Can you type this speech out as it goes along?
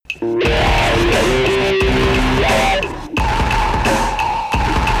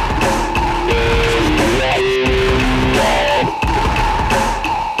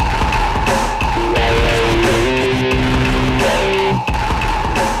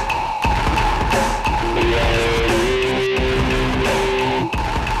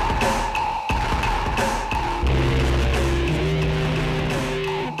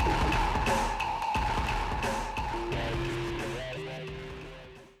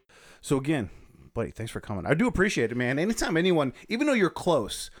So again, buddy, thanks for coming. I do appreciate it, man. Anytime anyone, even though you're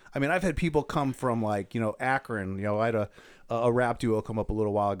close, I mean, I've had people come from like, Akron. I had a rap duo come up a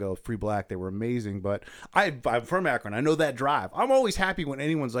little while ago, Free Black. They were amazing, but I'm from Akron. I know that drive. I'm always happy when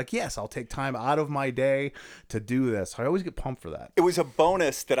anyone's like, yes, I'll take time out of my day to do this. I always get pumped for that. It was a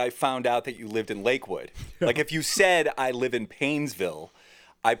bonus that I found out that you lived in Lakewood. Like if you said I live in Paynesville,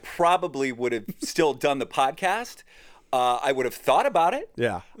 I probably would have still done the podcast. I would have thought about it.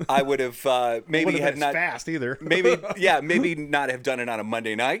 Yeah. I would have maybe Wouldn't had been not fast either. maybe not have done it on a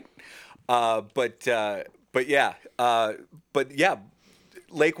Monday night. But yeah,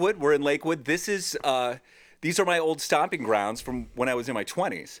 Lakewood. We're in Lakewood. These are my old stomping grounds from when I was in my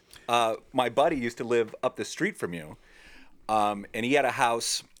 20s. My buddy used to live up the street from you, and he had a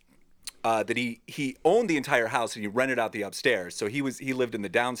house that he owned the entire house and he rented out the upstairs. So he lived in the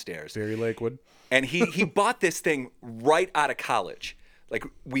downstairs. Very Lakewood. And he bought this thing right out of college. Like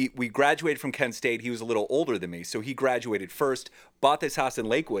we graduated from Kent State. He was a little older than me, so he graduated first. Bought this house in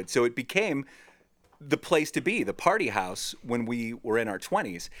Lakewood, so it became the place to be, the party house when we were in our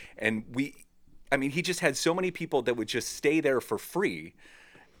 20s. And he just had so many people that would just stay there for free.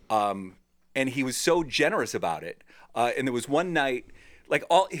 And he was so generous about it. And there was one night,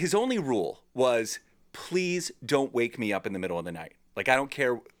 his only rule was, please don't wake me up in the middle of the night. Like, I don't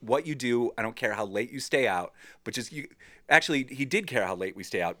care what you do. I don't care how late you stay out. But actually, he did care how late we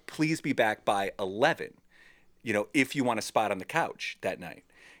stay out. Please be back by 11, if you want a spot on the couch that night.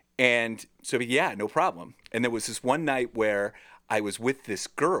 And so, yeah, no problem. And there was this one night where I was with this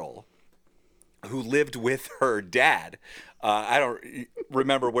girl who lived with her dad. I don't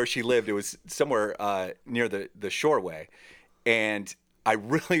remember where she lived. It was somewhere near the Shoreway. And I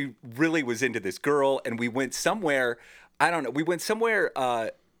really, really was into this girl. And we went somewhere, I don't know,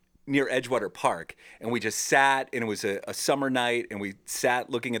 near Edgewater Park. And we just sat, and it was a summer night, and we sat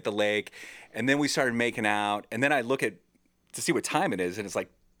looking at the lake. And then we started making out. And then I look to see what time it is, and it's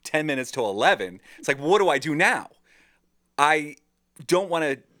like 10 minutes to 11. It's like, what do I do now? I don't want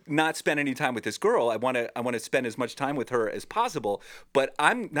to not spend any time with this girl. I want to spend as much time with her as possible, but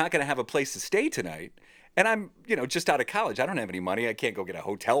I'm not going to have a place to stay tonight. And I'm, just out of college. I don't have any money. I can't go get a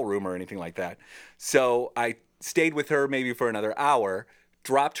hotel room or anything like that. So I stayed with her maybe for another hour,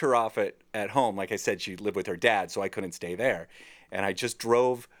 dropped her off at home. Like I said, she lived with her dad, so I couldn't stay there. And I just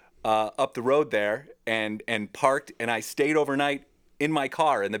drove up the road there and parked, and I stayed overnight in my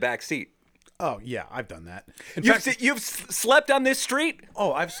car in the back seat. Oh, yeah, I've done that. You've slept on this street?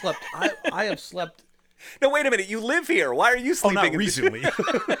 Oh, I've slept. I have slept. No, wait a minute. You live here. Why are you sleeping? Not recently.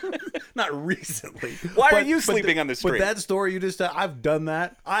 Not recently. Why are you sleeping on the street? But that story you just said, I've done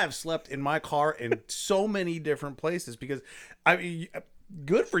that. I have slept in my car in so many different places because,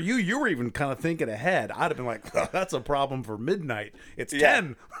 good for you. You were even kind of thinking ahead. I'd have been like, oh, that's a problem for midnight. It's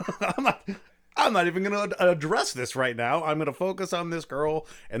 10. I'm not even going to address this right now. I'm going to focus on this girl,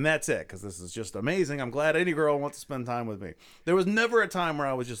 and that's it, because this is just amazing. I'm glad any girl wants to spend time with me. There was never a time where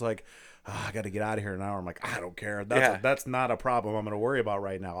I was just like, I got to get out of here in an hour. I'm like, I don't care. That's not a problem I'm going to worry about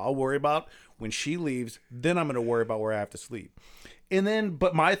right now. I'll worry about when she leaves. Then I'm going to worry about where I have to sleep. And then,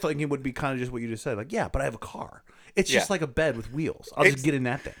 but my thinking would be kind of just what you just said. Like, yeah, but I have a car. It's just like a bed with wheels. I'll just get in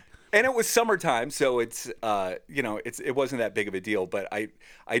that thing. And it was summertime, so it wasn't that big of a deal. But I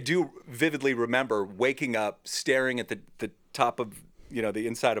do vividly remember waking up, staring at the top of the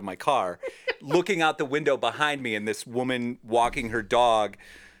inside of my car, looking out the window behind me, and this woman walking her dog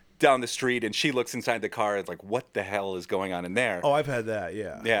down the street, and she looks inside the car and like, what the hell is going on in there? Oh, I've had that.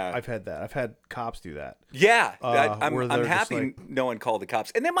 Yeah. Yeah. I've had that. I've had cops do that. Yeah. I'm happy like, no one called the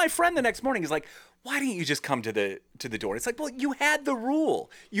cops. And then my friend the next morning is like, why didn't you just come to the door? It's like, well, you had the rule.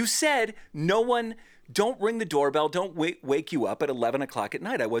 You said don't ring the doorbell. Don't wake you up at 11 o'clock at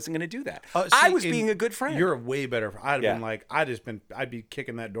night. I wasn't going to do that. I was being a good friend. You're a way better. I'd have been like, I'd be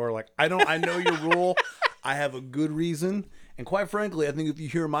kicking that door. Like, I know your rule. I have a good reason. And quite frankly, I think if you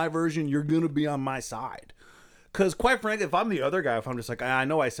hear my version, you're going to be on my side. Because quite frankly, if I'm the other guy, if I'm just like, I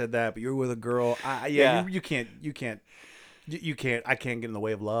know I said that, but you're with a girl. You can't. I can't get in the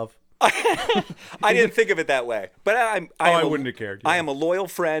way of love. I didn't think of it that way, but I wouldn't have cared. Yeah. I am a loyal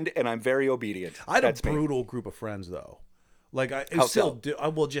friend, and I'm very obedient. I had a brutal group of friends, though. Like there was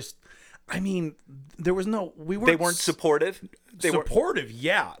no. They weren't supportive. Supportive,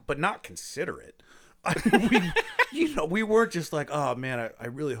 yeah, but not considerate. We weren't just like, oh man, I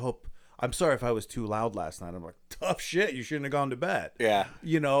really hope. I'm sorry if I was too loud last night. I'm like, tough shit. You shouldn't have gone to bed. Yeah.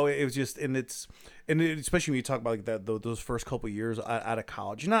 It was just, especially when you talk about like that, those first couple of years out of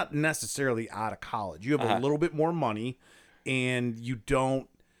college, you're not necessarily out of college. You have a little bit more money, and you don't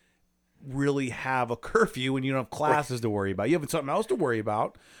really have a curfew and you don't have classes to worry about. You have something else to worry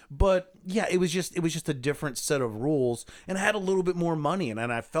about. But yeah, it was just a different set of rules, and I had a little bit more money, and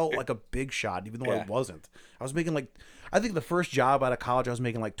I felt like a big shot, even though I wasn't. I was making like, I think the first job out of college, I was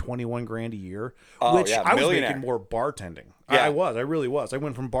making like 21 grand a year, which I was making more bartending. I really was. I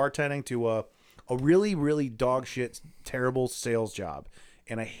went from bartending to a really, really dog shit, terrible sales job,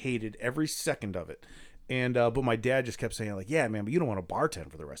 and I hated every second of it. And but my dad just kept saying like, yeah, man, but you don't want to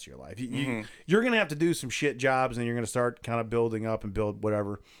bartend for the rest of your life. You're gonna have to do some shit jobs, and you're gonna start kind of building up and build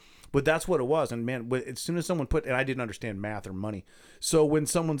whatever. But that's what it was. And man, as soon as someone and I didn't understand math or money, so when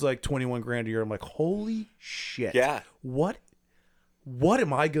someone's like 21 grand a year, I'm like, holy shit, Yeah. what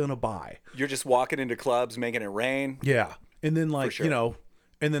am I gonna buy? You're just walking into clubs, making it rain. Yeah, and then like sure.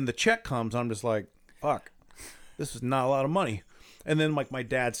 and then the check comes. I'm just like, fuck, this is not a lot of money. And then like my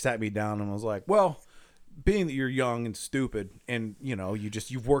dad sat me down and was like, well, being that you're young and stupid, and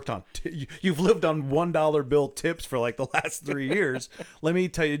you've worked on, you've lived on $1 bill tips for like the last 3 years. Let me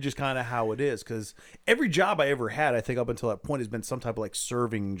tell you just kind of how it is, because every job I ever had, I think up until that point, has been some type of like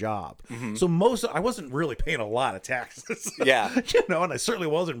serving job. So I wasn't really paying a lot of taxes. Yeah, and I certainly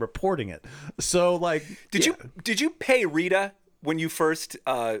wasn't reporting it. So like, did you pay Rita when you first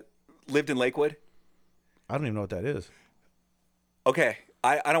lived in Lakewood? I don't even know what that is. Okay.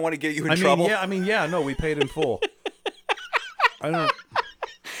 I don't want to get you in trouble. No, we paid in full. I don't.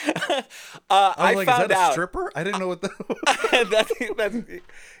 I like, found is that out. a stripper? I didn't know what that.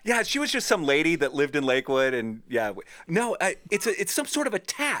 Yeah, she was just some lady that lived in Lakewood, and no, it's some sort of a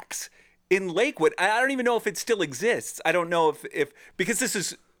tax in Lakewood. I don't even know if it still exists. I don't know if because this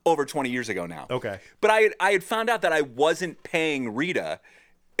is over 20 years ago now. Okay, but I had found out that I wasn't paying Rita,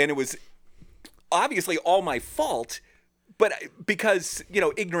 and it was obviously all my fault. But because,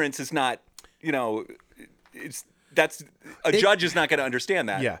 ignorance is not, judge is not going to understand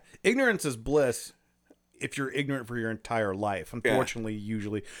that. Yeah. Ignorance is bliss if you're ignorant for your entire life, unfortunately,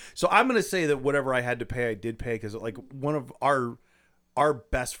 usually. So I'm going to say that whatever I had to pay, I did pay, because like one of our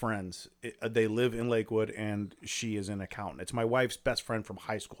best friends, they live in Lakewood, and she is an accountant. It's my wife's best friend from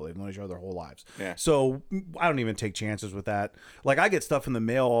high school. They've known each other their whole lives. Yeah. So I don't even take chances with that. Like, I get stuff in the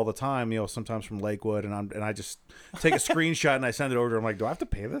mail all the time, sometimes from Lakewood, and I just take a screenshot and I send it over to her. I'm like, do I have to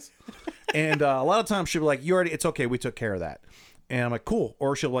pay this? And a lot of times she'll be like, it's okay, we took care of that. And I'm like, cool.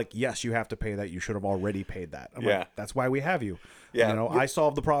 Or she'll be like, yes, you have to pay that. You should have already paid that. I'm like, that's why we have you. Yeah. I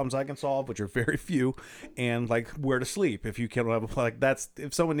solve the problems I can solve, which are very few, and like where to sleep. If you can't have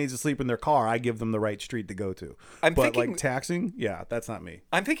if someone needs to sleep in their car, I give them the right street to go to. Like taxing, that's not me.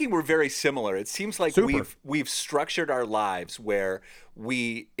 I'm thinking we're very similar. It seems like we've structured our lives where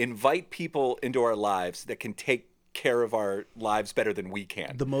we invite people into our lives that can take care of our lives better than we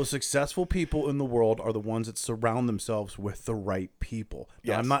can. The most successful people in the world are the ones that surround themselves with the right people.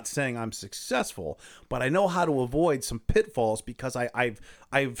 Now, I'm not saying I'm successful, but I know how to avoid some pitfalls because I've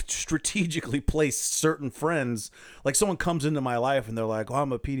strategically placed certain friends. Like, someone comes into my life and they're like, "Oh,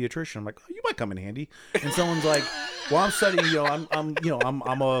 I'm a pediatrician." I'm like, "Oh, you might come in handy." And someone's like, "Well, I'm studying.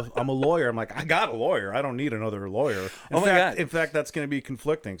 I'm a lawyer." I'm like, "I got a lawyer. I don't need another lawyer." In fact, that's going to be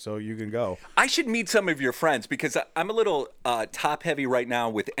conflicting. So you can go. I should meet some of your friends because I'm a little top heavy right now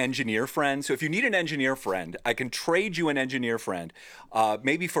with engineer friends. So if you need an engineer friend, I can trade you an engineer friend,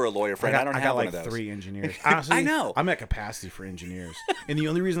 maybe for a lawyer friend. I don't have one of those. 3 engineers. Honestly, I know. I'm at capacity for engineers, and the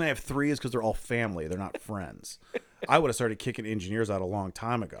only reason I have 3 is because they're all family. They're not friends. I would have started kicking engineers out a long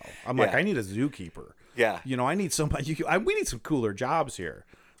time ago. I'm like, I need a zookeeper. Yeah. I need somebody. We need some cooler jobs here.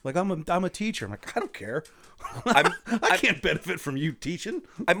 Like, I'm a teacher. I'm like, I don't care. I can't benefit from you teaching.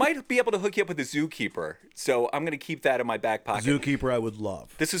 I might be able to hook you up with a zookeeper, so I'm going to keep that in my back pocket. Zookeeper, I would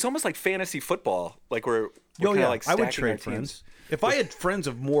love. This is almost like fantasy football. Like we're kind of like I would stacking trade our friends. teams. If I had friends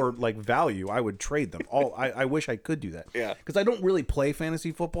of more like value, I would trade them. I wish I could do that. Yeah. Because I don't really play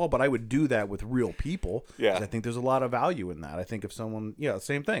fantasy football, but I would do that with real people. Yeah. 'Cause I think there's a lot of value in that. I think if someone,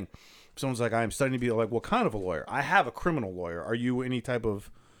 same thing. If someone's like, I'm studying to be like, what kind of a lawyer? I have a criminal lawyer. Are you any type of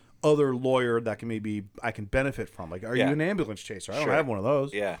other lawyer that I can benefit from? Like, are you an ambulance chaser? I don't have one of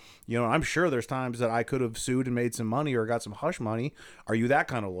those. Yeah. I'm sure there's times that I could have sued and made some money or got some hush money. Are you that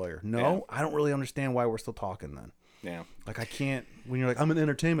kind of lawyer? No, I don't really understand why we're still talking then. Yeah. Like, I can't, when you're like, I'm an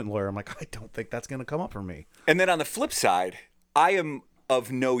entertainment lawyer, I'm like, I don't think that's going to come up for me. And then on the flip side, I am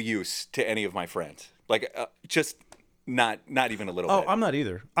of no use to any of my friends. Like, just not even a little bit. Oh, I'm not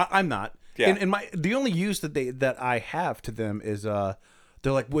either. I'm not. Yeah. And the only use that I have to them is,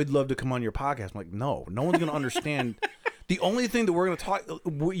 they're like, we'd love to come on your podcast. I'm like, no one's going to understand. The only thing that we're going to talk,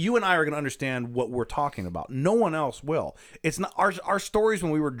 you and I are going to understand what we're talking about. No one else will. It's not our stories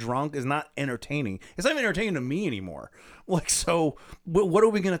when we were drunk is not entertaining. It's not even entertaining to me anymore. Like, so what are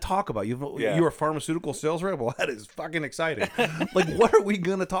we going to talk about? You're a pharmaceutical sales rep. Well, that is fucking exciting. Like, what are we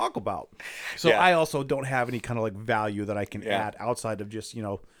going to talk about? So I also don't have any kind of like value that I can add outside of just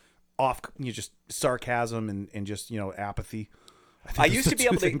just sarcasm and just apathy. I used to be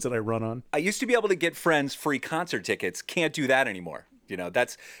able to things that I run on. I used to be able to get friends free concert tickets. Can't do that anymore.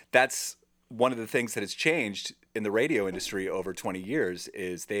 That's one of the things that has changed in the radio industry over 20 years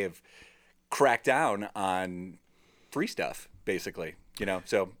is they have cracked down on free stuff, basically.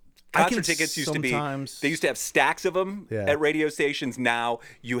 So concert tickets used to be, they used to have stacks of them at radio stations. Now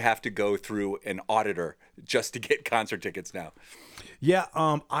you have to go through an auditor just to get concert tickets now. Yeah,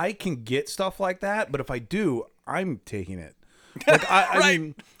 I can get stuff like that, but if I do, I'm taking it. Like I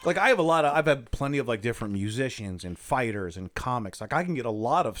mean, like I've had plenty of like different musicians and fighters and comics. Like I can get a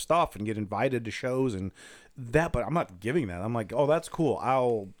lot of stuff and get invited to shows and that, but I'm not giving that. I'm like, oh, that's cool.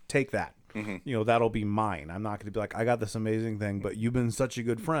 I'll take that. Mm-hmm. That'll be mine. I'm not going to be like, I got this amazing thing, but you've been such a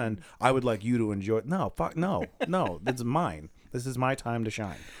good friend. I would like you to enjoy it. No, fuck, no. This is mine. This is my time to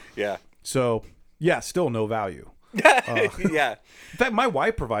shine. Yeah. So yeah, still no value. Yeah. In fact, my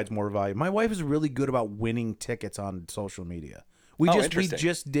wife provides more value. My wife is really good about winning tickets on social media. We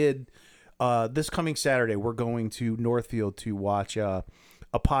just did this coming Saturday. We're going to Northfield to watch a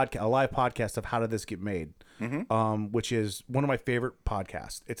live podcast of How Did This Get Made, which is one of my favorite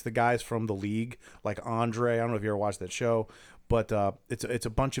podcasts. It's the guys from The League, like Andre. I don't know if you ever watched that show, but it's a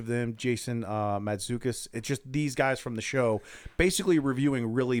bunch of them. Jason Mantzoukas. It's just these guys from the show basically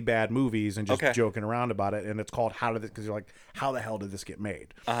reviewing really bad movies and just joking around about it. And it's called How Did This, because you're like, how the hell did this get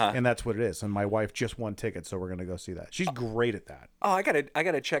made? And that's what it is. And my wife just won tickets, so we're gonna go see that. She's great at that. Oh, I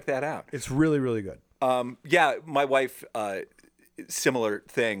gotta check that out. It's really, really good. Yeah, my wife. Similar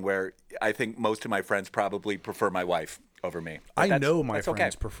thing where I think most of my friends probably prefer my wife over me. I know my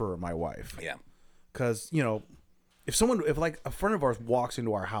friends prefer my wife. Yeah, because if like a friend of ours walks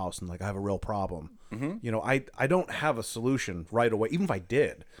into our house and like I have a real problem, I don't have a solution right away. Even if I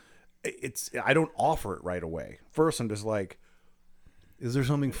did, I don't offer it right away. First, I'm just like, is there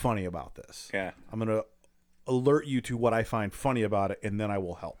something funny about this? Yeah, I'm gonna alert you to what I find funny about it, and then I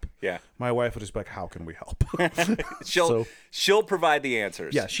will help. Yeah, my wife will just be like, how can we help? she'll provide the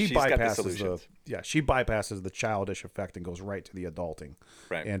answers. Yeah, she bypasses the childish effect and goes right to the adulting.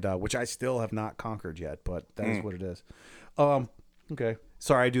 Right. And which I still have not conquered yet, but that is what it is. Okay.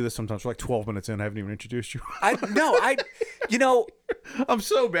 Sorry, I do this sometimes. For like 12 minutes in, I haven't even introduced you. I'm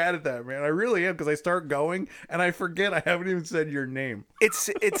so bad at that, man. I really am, because I start going and I forget I haven't even said your name. It's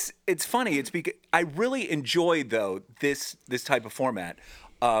funny. It's because I really enjoy though this type of format.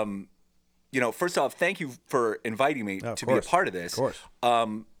 First off, thank you for inviting me to be a part of this. Of course.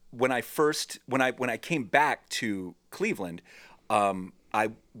 When I came back to Cleveland,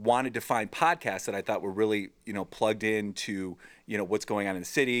 I wanted to find podcasts that I thought were really, plugged into, what's going on in the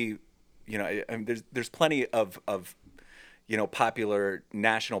city. I mean, there's plenty of popular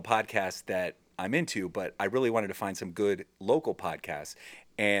national podcasts that I'm into, but I really wanted to find some good local podcasts.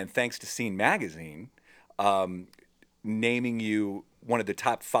 And thanks to Scene Magazine, naming you one of the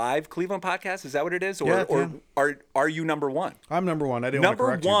top 5 Cleveland podcasts, is that what it is? Or are you number 1? I'm number 1. I didn't want to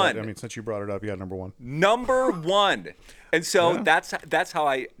correct you, but I mean, since you brought it up, yeah, number 1. Number 1. And so that's how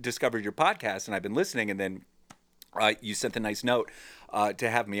I discovered your podcast, and I've been listening. And then you sent a nice note to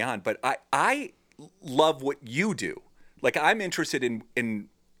have me on. But I love what you do. Like, I'm interested in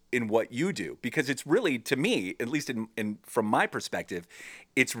what you do, because it's really, to me, at least from my perspective,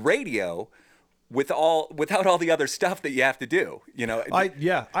 it's radio without all the other stuff that you have to do.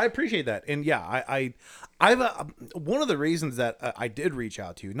 I appreciate that. And yeah, I've one of the reasons that I did reach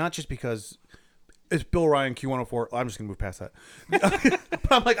out to you, not just because it's Bill Ryan Q104. I'm just gonna move past that.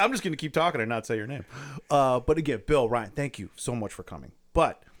 But I'm just gonna keep talking and not say your name. But again, Bill Ryan, thank you so much for coming.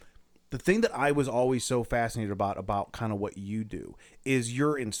 But the thing that I was always so fascinated about kind of what you do is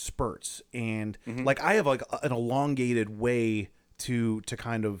you're in spurts, and like I have like an elongated way to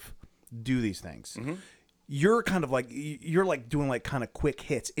kind of do these things. You're kind of like doing like kind of quick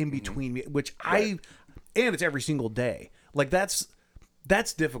hits in between me, which and it's every single day. Like that's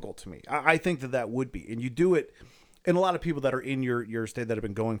difficult to me. I think that would be, and you do it. And a lot of people that are in your state that have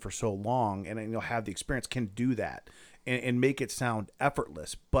been going for so long and have the experience can do that and make it sound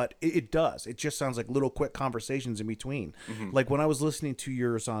effortless. But it does. It just sounds like little quick conversations in between. Like when I was listening to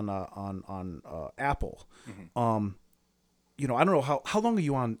yours on Apple, I don't know how long are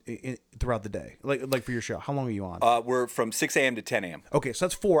you on throughout the day? Like for your show, how long are you on? We're from 6 a.m. to 10 a.m. Okay, so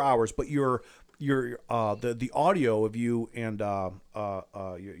that's 4 hours, but you're the audio of you and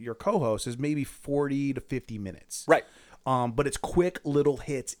your co-host is maybe 40 to 50 minutes. Right. But it's quick little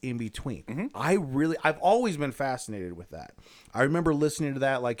hits in between. I've always been fascinated with that. I remember listening to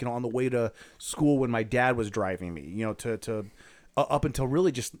that, like, on the way to school when my dad was driving me, to up until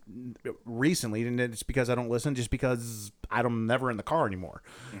really just recently. And it's because I don't listen, just because I'm never in the car anymore.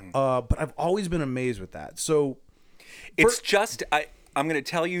 But I've always been amazed with that. So I'm going to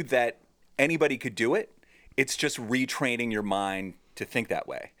tell you that anybody could do it. It's just retraining your mind to think that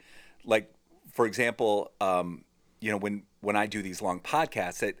way. Like, for example, when I do these long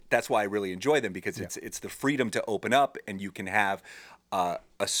podcasts, that's why I really enjoy them, because it's the freedom to open up, and you can have an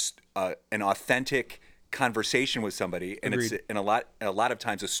authentic conversation with somebody, and Agreed. it's a lot of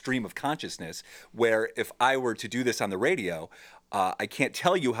times a stream of consciousness. Where if I were to do this on the radio, I can't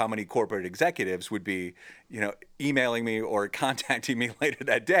tell you how many corporate executives would be, emailing me or contacting me later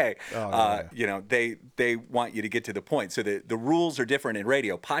that day. They want you to get to the point. So the rules are different in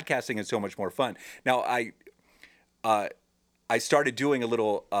radio. Podcasting is so much more fun. Now, I started doing a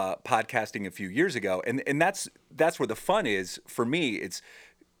little podcasting a few years ago, and that's where the fun is for me. It's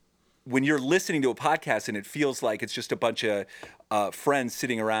when you're listening to a podcast and it feels like it's just a bunch of friends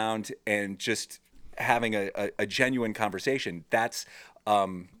sitting around and just having a genuine conversation. That's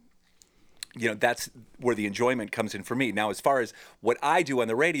that's where the enjoyment comes in for me. Now, as far as what I do on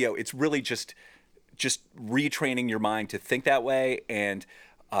the radio, it's really just retraining your mind to think that way, and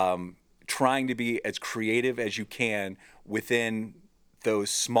trying to be as creative as you can within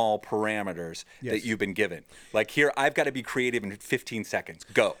those small parameters that you've been given. Like here, I've got to be creative in 15 seconds.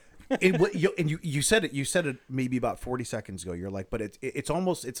 Go. You said it maybe about 40 seconds ago. You're like, but it's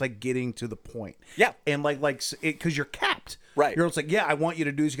almost, it's like getting to the point. Yeah. And because you're capped. Right. You're just like, yeah, I want you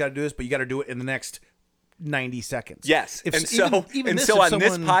to do this, you got to do this, but you got to do it in the next 90 seconds. Yes. If, even this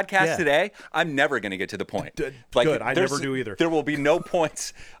podcast today, I'm never going to get to the point. Good. I never do either. There will be no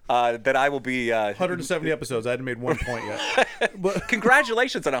points that I will be. 170 episodes. I hadn't made one point yet. But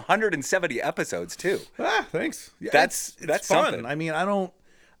congratulations on 170 episodes too. Thanks. Yeah, that's fun. something. I mean, I know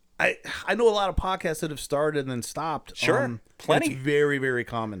a lot of podcasts that have started and then stopped. Sure. Plenty. It's very, very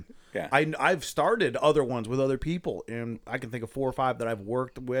common. Yeah. I've started other ones with other people, and I can think of 4 or 5 that I've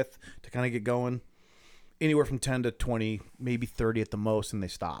worked with to kind of get going. Anywhere from 10 to 20, maybe 30 at the most, and they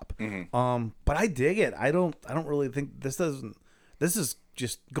stop. But I dig it. I don't really think this is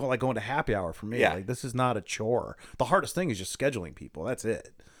just going to happy hour for me. Yeah. Like, this is not a chore. The hardest thing is just scheduling people. That's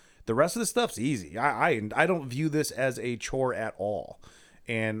it. The rest of the stuff's easy. I don't view this as a chore at all.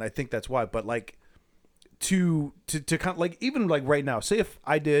 And I think that's why. But like to kind of like, even like right now, say if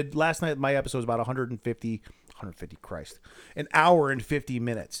I did last night, my episode was about 150 Christ, an hour and 50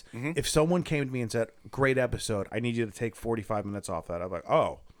 minutes. If someone came to me and said, great episode, I need you to take 45 minutes off that, I'm like,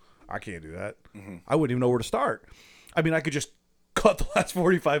 oh, I can't do that. I wouldn't even know where to start. I mean, I could just cut the last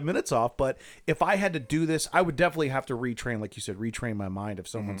 45 minutes off, but if I had to do this, I would definitely have to retrain, like you said, retrain my mind. If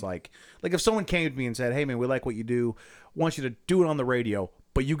someone's like if someone came to me and said, hey man, we like what you do, want you to do it on the radio,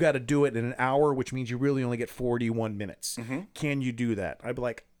 but you got to do it in an hour, which means you really only get 41 minutes. Can you do that? I'd be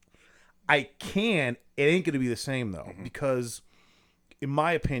like, I can. It ain't going to be the same though, because in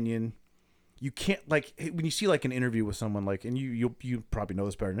my opinion, you can't, like, when you see like an interview with someone, like, and you probably know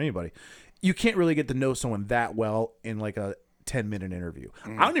this better than anybody, you can't really get to know someone that well in like a 10-minute interview.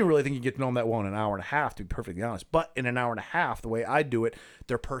 I don't even really think you get to know them that well in an hour and a half, to be perfectly honest. But in an hour and a half, the way I do it,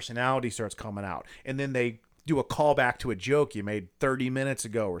 their personality starts coming out, and then they do a callback to a joke you made 30 minutes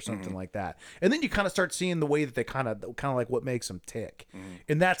ago or something like that. And then you kind of start seeing the way that they kind of like what makes them tick.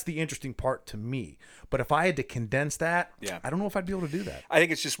 And that's the interesting part to me. But if I had to condense that, I don't know if I'd be able to do that. I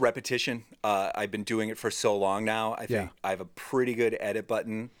think it's just repetition. I've been doing it for so long now. I think I have a pretty good edit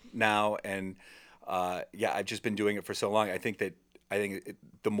button now. And I've just been doing it for so long. I think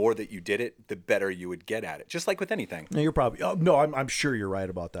the more that you did it, the better you would get at it. Just like with anything. No, you're probably, I'm sure you're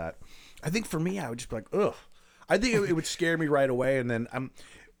right about that. I think for me, I would just be like, ugh. I think it would scare me right away, and then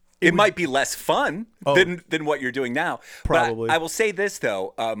it might be less fun than what you're doing now. Probably. But I will say this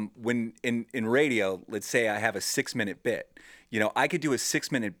though: when in radio, let's say I have a 6-minute bit, I could do a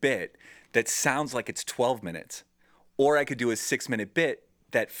 6-minute bit that sounds like it's 12 minutes, or I could do a 6-minute bit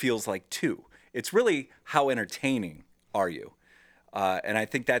that feels like 2. It's really how entertaining are you, and I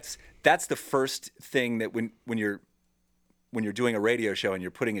think that's the first thing that when you're doing a radio show and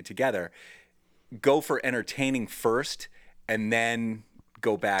you're putting it together, go for entertaining first, and then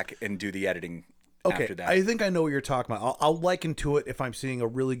go back and do the editing after that. I think I know what you're talking about. I'll liken to it if I'm seeing a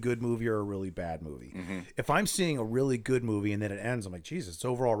really good movie or a really bad movie. If I'm seeing a really good movie and then it ends, I'm like, Jesus, it's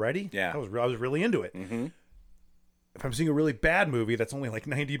over already? Yeah. I was really into it. if I'm seeing a really bad movie that's only like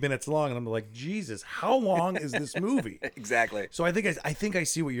 90 minutes long, and I'm like, Jesus, how long is this movie? Exactly. So I think I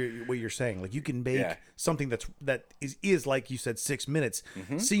see what you're saying. Like, you can make something that is like you said 6 minutes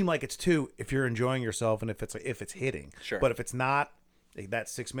seem like it's 2 if you're enjoying yourself and if it's hitting. Sure. But if it's not, that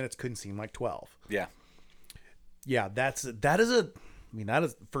 6 minutes couldn't seem like 12. Yeah. Yeah, that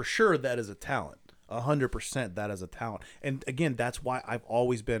is for sure, that is a talent. 100% that is a talent. And again, that's why I've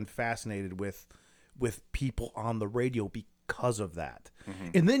always been fascinated with people on the radio because of that.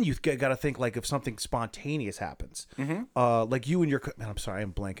 And then you got to think, like, if something spontaneous happens, like you and your man, I'm sorry,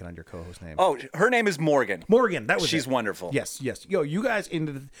 I'm blanking on your co-host name. Oh, her name is Morgan. Morgan, that was She's it. wonderful. Yes. Yo, you guys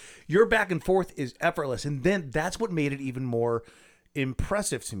your back and forth is effortless, and then that's what made it even more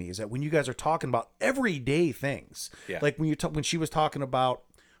impressive to me, is that when you guys are talking about everyday things, like when she was talking about,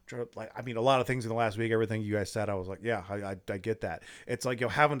 like, I mean, a lot of things in the last week, everything you guys said, I was like, yeah, I get that. It's like,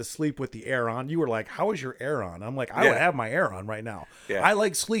 having to sleep with the air on. You were like, how is your air on? I'm like, I would have my air on right now. Yeah. I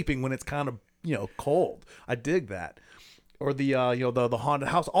like sleeping when it's kind of, cold. I dig that. Or the the haunted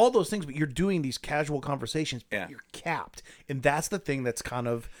house, all those things, but you're doing these casual conversations, but you're capped. And that's the thing that's kind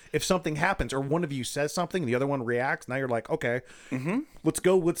of, if something happens or one of you says something, the other one reacts, now you're like, okay, let's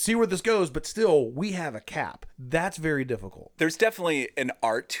see where this goes, but still, we have a cap. That's very difficult. There's definitely an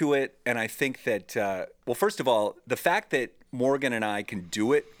art to it, and I think that, well, first of all, the fact that Morgan and I can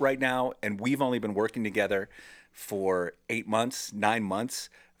do it right now, and we've only been working together for 8 months, 9 months,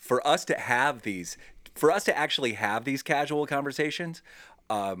 for us to actually have these casual conversations,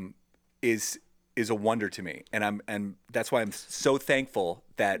 is a wonder to me, and that's why I'm so thankful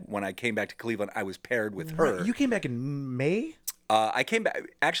that when I came back to Cleveland, I was paired with her. Right. You came back in May? I came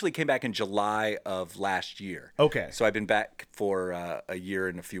back in July of last year. Okay. So I've been back for a year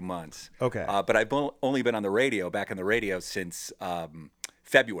and a few months. Okay. But I've only been back on the radio since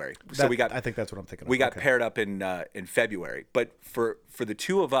February. So I think that's what I'm thinking of. We got paired up in February. But for the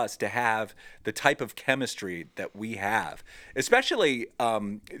two of us to have the type of chemistry that we have, especially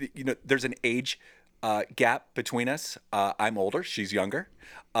there's an age gap between us. I'm older, she's younger.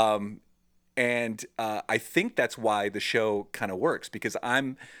 And I think that's why the show kind of works, because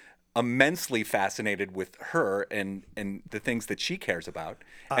I'm immensely fascinated with her and the things that she cares about.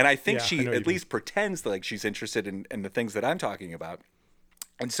 And I think she at least pretends like she's interested in the things that I'm talking about.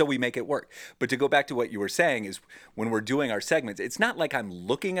 And so we make it work. But to go back to what you were saying, is when we're doing our segments, it's not like I'm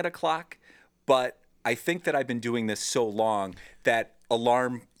looking at a clock, but I think that I've been doing this so long that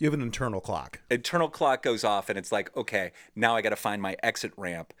alarm... You have an internal clock. Internal clock goes off, and it's like, okay, now I got to find my exit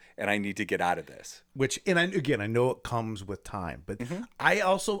ramp, and I need to get out of this. I know it comes with time, but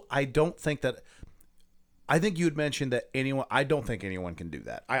I don't think that... I think you had mentioned that I don't think anyone can do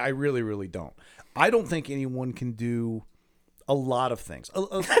that. I really, really don't. I don't think anyone can do a lot of things.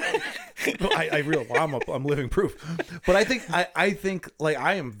 I'm living proof. But I think like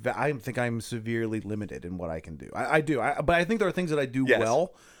I think I'm severely limited in what I can do. I do. But I think there are things that I do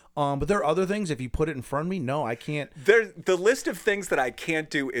well. But there are other things, if you put it in front of me, no, I can't. The list of things that I can't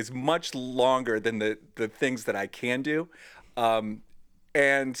do is much longer than the things that I can do.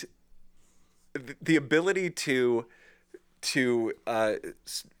 And the ability to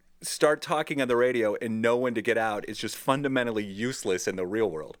start talking on the radio and know when to get out is just fundamentally useless in the real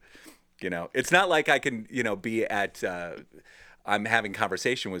world. It's not like I can, be at, I'm having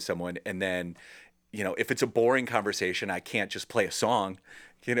conversation with someone, and then, if it's a boring conversation, I can't just play a song,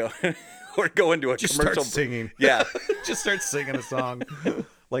 or go into a commercial. Start singing. Yeah. Just start singing a song.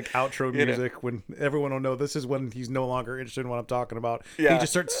 Like outro music, when everyone will know this is when he's no longer interested in what I'm talking about. Yeah. He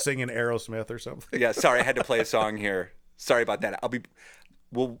just starts singing Aerosmith or something. Yeah. Sorry, I had to play a song here. Sorry about that.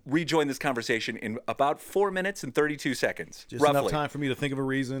 We'll rejoin this conversation in about 4 minutes and 32 seconds. Just roughly. enough time for me to think of a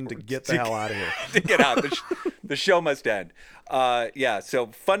reason to get the hell out of here. To get out. The show must end. So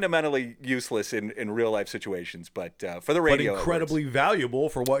fundamentally useless in real life situations, but for the radio, but incredibly valuable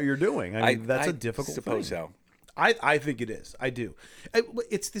for what you're doing. I mean, that's a difficult suppose thing. So. I think it is. I do.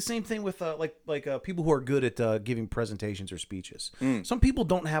 It's the same thing with people who are good at giving presentations or speeches. Some people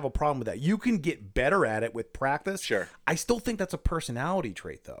don't have a problem with that. You can get better at it with practice. Sure. I still think that's a personality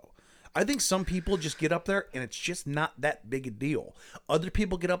trait, though. I think some people just get up there and it's just not that big a deal. Other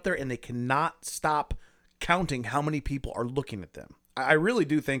people get up there and they cannot stop counting how many people are looking at them. I really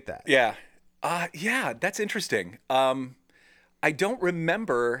do think that. Yeah. That's interesting. I don't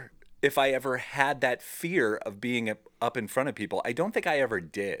remember if I ever had that fear of being up in front of people. I don't think I ever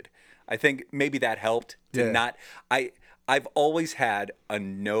did. I think maybe that helped to not. I've always had a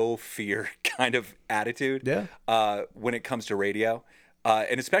no fear kind of attitude when it comes to radio,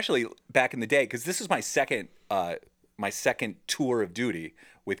 and especially back in the day, because this is my second my second tour of duty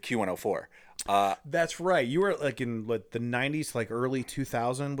with Q104. That's right. You were like in the 90s, like early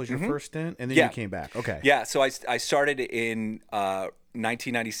 2000 was your first stint, and then Yeah. you came back. Okay. Yeah, so I started in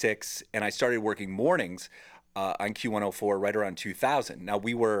 1996, and I started working mornings on Q104 right around 2000. Now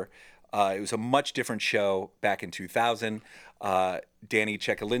we were, it was a much different show back in 2000. Danny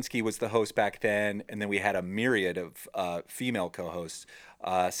Chekalinsky was the host back then, and then we had a myriad of female co-hosts,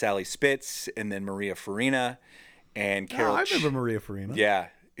 Sally Spitz, and then Maria Farina, and Carol. Oh, I remember Maria Farina. Yeah,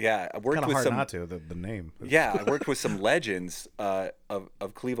 yeah. I worked Kind of with hard some. not to, the name. Yeah, I worked with some legends of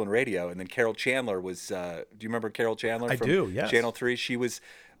Cleveland radio, and then Carol Chandler was. Do you remember Carol Chandler? I from do, yes. Channel 3. She was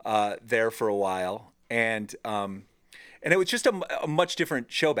there for a while, and it was just a much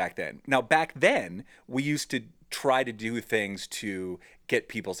different show back then. Now, back then, we used to try to do things to get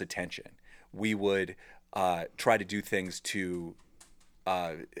people's attention. We would try to do things to.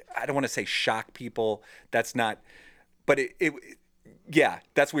 I don't want to say shock people. That's not. But yeah,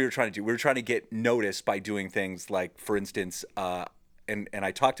 that's what we were trying to do. We were trying to get noticed by doing things like, for instance, and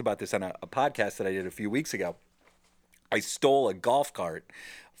I talked about this on a podcast that I did a few weeks ago. I stole a golf cart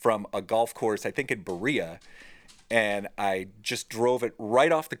from a golf course, I think in Berea, and I just drove it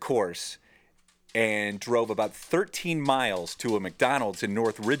right off the course and drove about 13 miles to a McDonald's in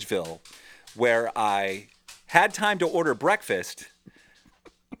North Ridgeville, where I had time to order breakfast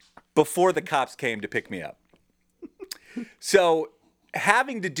before the cops came to pick me up. So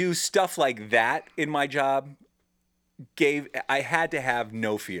having to do stuff like that in my job I had to have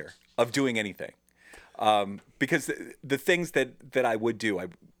no fear of doing anything, because the things that I would do,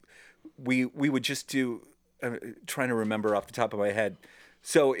 we would just do. I'm trying to remember off the top of my head.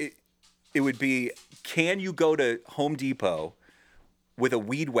 So it would be, can you go to Home Depot with a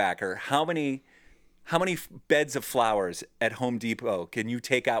weed whacker? How many beds of flowers at Home Depot can you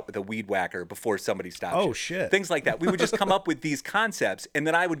take out with a weed whacker before somebody stops you? Oh, shit. Things like that. We would just come up with these concepts, and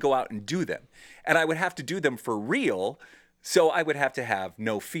then I would go out and do them. And I would have to do them for real, so I would have to have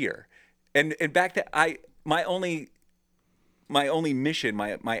no fear. And back then, my only mission,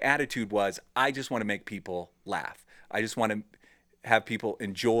 my attitude was, I just want to make people laugh. I just want to have people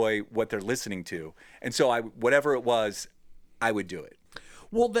enjoy what they're listening to. And so whatever it was, I would do it.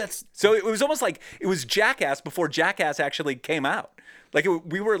 Well, that's So it was almost like it was Jackass before Jackass actually came out. Like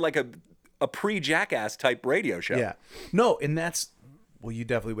we were like a pre-Jackass type radio show. yeah. No, and that's well, you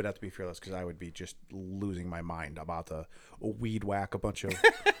definitely would have to be fearless because I would be just losing my mind about the weed whack a bunch of.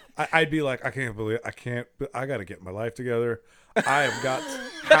 I'd be like, I can't believe I got to get my life together. I have got.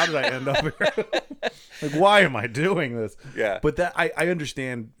 How did I end up here? Like, why am I doing this? Yeah. But that I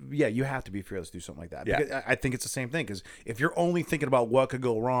understand. Yeah, you have to be fearless to do something like that. Yeah. Because I think it's the same thing. Because if you're only thinking about what could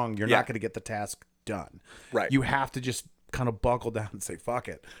go wrong, you're Yeah. not going to get the task done. Right. You have to just kind of buckle down and say fuck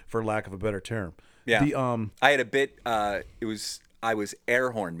it, for lack of a better term. Yeah. The I had a bit. I was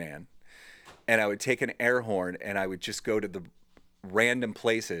air horn man, and I would take an air horn and I would just go to the random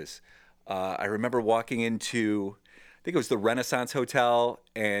places. I remember walking into, I think it was the Renaissance Hotel,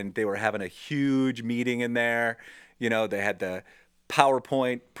 and they were having a huge meeting in there. You know, they had the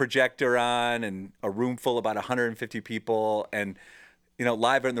PowerPoint projector on and a room full of about 150 people. And, you know,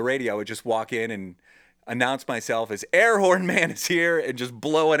 live on the radio, I would just walk in and announce myself as Air Horn Man is here and just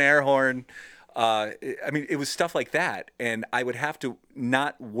blow an air horn. I mean, it was stuff like that. And I would have to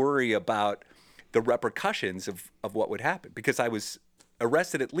not worry about the repercussions of what would happen, because I was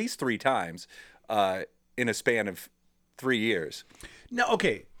arrested at least 3 times in a span of 3 years. No,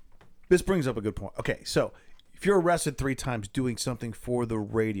 okay. This brings up a good point. Okay, so if you're arrested 3 times doing something for the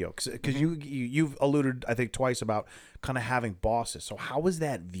radio, because you've alluded, I think, twice about kind of having bosses. So how was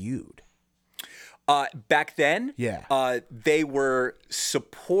that viewed? Back then, Yeah. they were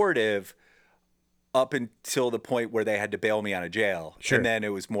supportive up until the point where they had to bail me out of jail. Sure. And then it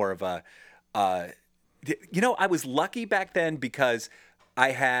was more of a, you know, I was lucky back then because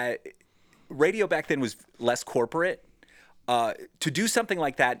I had, radio back then was less corporate. To do something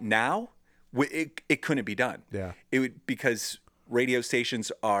like that now, it couldn't be done. Yeah. It would, because radio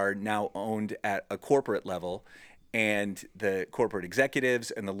stations are now owned at a corporate level, and the corporate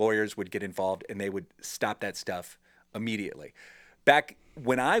executives and the lawyers would get involved and they would stop that stuff immediately. Back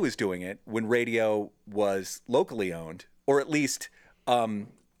when I was doing it, when radio was locally owned, or at least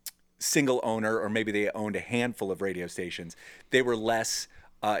single owner, or maybe they owned a handful of radio stations, they were less,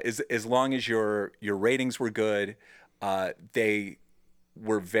 as long as your ratings were good, they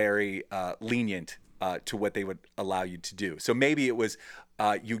were very lenient to what they would allow you to do. So maybe it was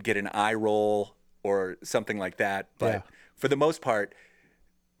you'd get an eye roll or something like that. But Yeah. for the most part,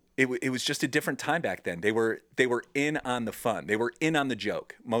 it was just a different time back then. They were in on the fun. They were in on the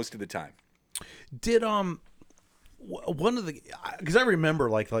joke most of the time. Did one of the, because I remember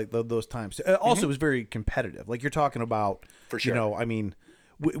those times. Also, it was very competitive. Like you're talking about, For sure. You know, I mean,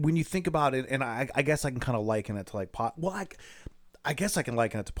 when you think about it, and I guess I can kind of liken it to like I guess I can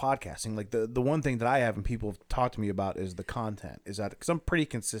liken it to podcasting. Like the one thing that I have and people have talked to me about is the content. Is that because I'm pretty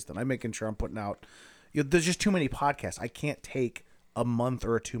consistent. I'm making sure I'm putting out. You know, there's just too many podcasts. I can't take a month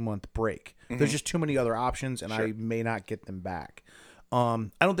or a 2-month break. There's just too many other options, and I may not get them back. I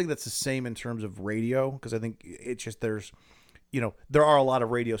don't think that's the same in terms of radio, because I think it's just there's, you know, there are a lot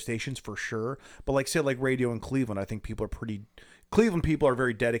of radio stations for sure, but like say like radio in Cleveland, I think Cleveland people are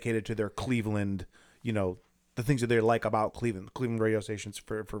very dedicated to their Cleveland, you know, the things that they like about Cleveland radio stations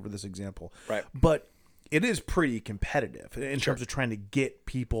for this example. Right. But it is pretty competitive in terms of trying to get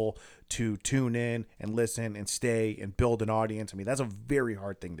people to tune in and listen and stay and build an audience. I mean, that's a very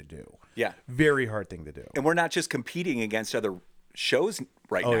hard thing to do. Yeah. Very hard thing to do. And we're not just competing against other shows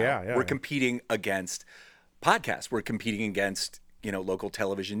right now. Yeah, we're competing against podcasts. We're competing against, you know, local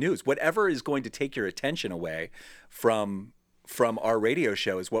television news. Whatever is going to take your attention away from our radio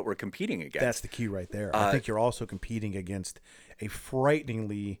show is what we're competing against. That's the key right there. I think you're also competing against a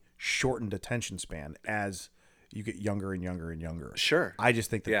frighteningly shortened attention span as you get younger and younger and younger. Sure. I just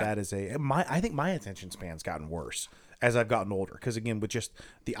think that is I think my attention span's gotten worse as I've gotten older, because again, with just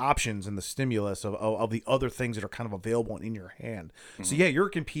the options and the stimulus of the other things that are kind of available in your hand. So yeah, you're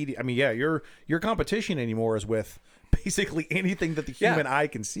competing. I mean, yeah, your competition anymore is with basically anything that the human eye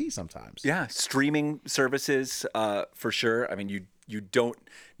can see sometimes. Yeah, streaming services, for sure. I mean, you don't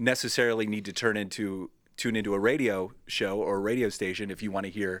necessarily need to tune into a radio show or a radio station if you want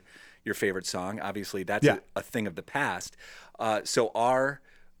to hear your favorite song. Obviously, that's a thing of the past. So our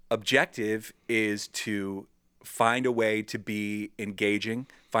objective is to find a way to be engaging,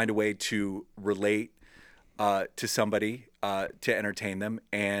 find a way to relate to somebody, to entertain them,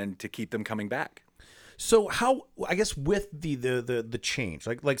 and to keep them coming back. So how, I guess with the change,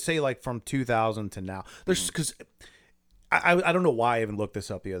 like say like from 2000 to now, there's because I don't know why I even looked this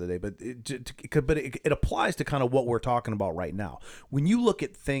up the other day, but it applies to kind of what we're talking about right now. When you look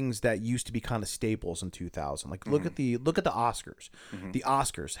at things that used to be kind of staples in 2000, like look at the Oscars. The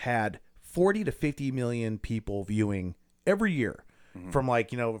Oscars had 40 to 50 million people viewing every year. From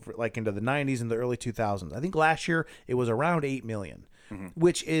like, you know, like into the 90s and the early 2000s. I think last year it was around 8 million,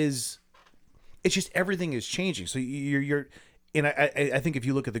 which is, it's just everything is changing. So you're and I think if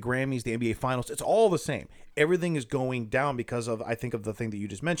you look at the Grammys, the NBA Finals, it's all the same. Everything is going down because of, I think, of the thing that you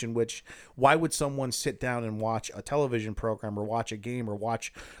just mentioned, which why would someone sit down and watch a television program or watch a game or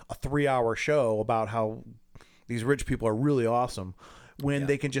watch a 3-hour show about how these rich people are really awesome when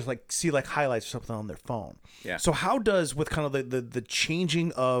they can just like see like highlights or something on their phone. Yeah. So how does, with kind of the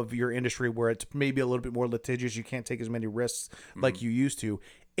changing of your industry where it's maybe a little bit more litigious, you can't take as many risks like you used to,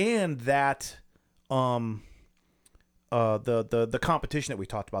 and that the competition that we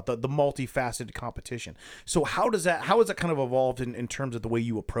talked about, the multifaceted competition. So how has that kind of evolved in terms of the way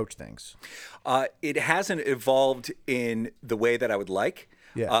you approach things? It hasn't evolved in the way that I would like.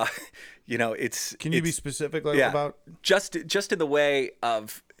 Yeah. You know, Can you be specific about? Just in the way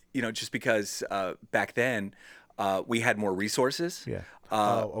of, you know, just because back then we had more resources. Yeah.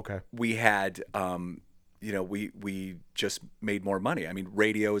 Okay. We had, you know, we just made more money. I mean,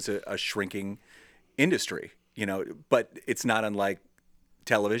 radio is a shrinking industry, you know, but it's not unlike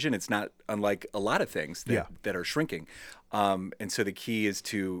television. It's not unlike a lot of things that are shrinking. And so the key is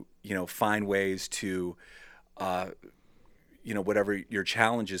to, you know, find ways to, you know, whatever your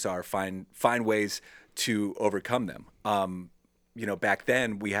challenges are, find ways to overcome them. You know, back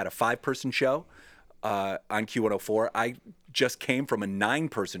then we had a 5-person show on Q104. I just came from a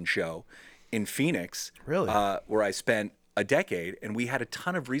 9-person show in Phoenix, really, where I spent a decade, and we had a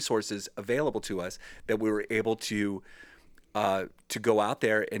ton of resources available to us that we were able to go out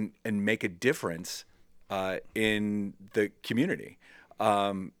there and make a difference in the community.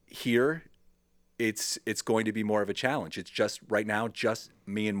 Here, it's going to be more of a challenge. It's just right now, just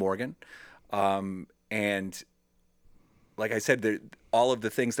me and Morgan, and like I said, all of the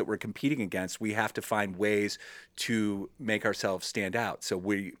things that we're competing against, we have to find ways to make ourselves stand out. So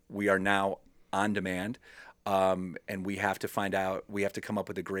we are now on demand. And we have to come up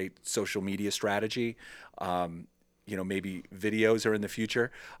with a great social media strategy. You know, maybe videos are in the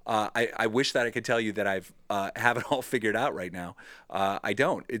future. I wish that I could tell you that I've have it all figured out right now. I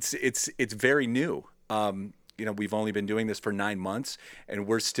don't. It's very new. You know, we've only been doing this for 9 months, and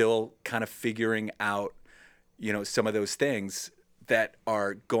we're still kind of figuring out, you know, some of those things that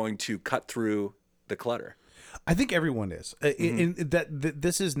are going to cut through the clutter. I think everyone is.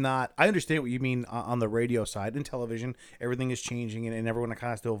 This is not. I understand what you mean on the radio side and television. Everything is changing, and everyone kind of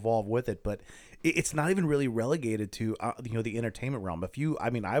has to evolve with it. But it's not even really relegated to the entertainment realm.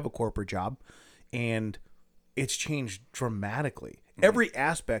 I have a corporate job, and it's changed dramatically. Every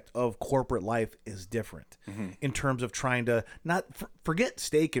aspect of corporate life is different in terms of trying to not forget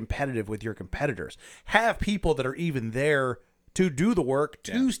stay competitive with your competitors. Have people that are even there to do the work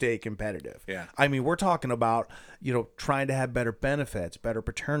to stay competitive. Yeah. I mean, we're talking about, trying to have better benefits, better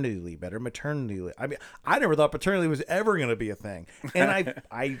paternity leave, better maternity leave. I mean, I never thought paternity was ever going to be a thing. And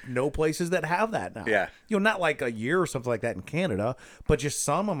I know places that have that now. Yeah. Not like a year or something like that in Canada, but just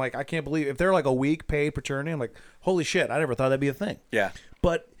some. I'm like, I can't believe if they're like a week paid paternity, I'm like, holy shit, I never thought that'd be a thing. Yeah.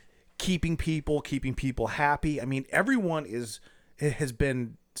 But keeping people happy. I mean, everyone has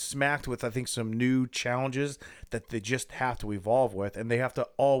been smacked with, I think, some new challenges that they just have to evolve with, and they have to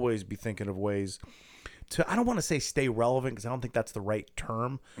always be thinking of ways to, I don't want to say stay relevant, because I don't think that's the right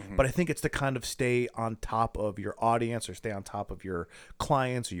term, but I think it's to kind of stay on top of your audience, or stay on top of your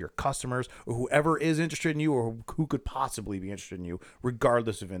clients or your customers, or whoever is interested in you, or who could possibly be interested in you,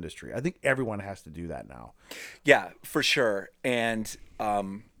 regardless of industry. I think everyone has to do that now. Yeah, for sure. And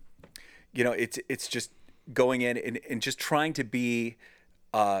it's just going in and just trying to be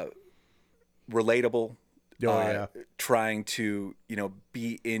relatable, trying to,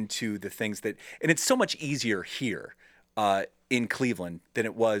 be into the things that, and it's so much easier here in Cleveland than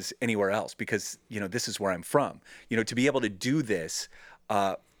it was anywhere else, because, this is where I'm from, to be able to do this,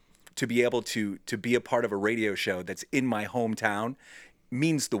 to be able to be a part of a radio show that's in my hometown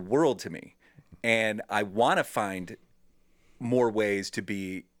means the world to me. And I want to find more ways to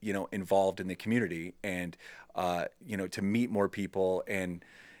be, involved in the community, and, to meet more people, and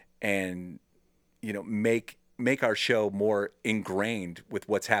make our show more ingrained with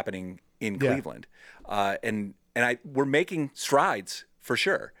what's happening in Cleveland. We're making strides for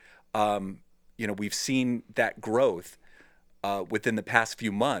sure. We've seen that growth within the past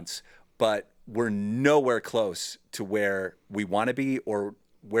few months, but we're nowhere close to where we want to be or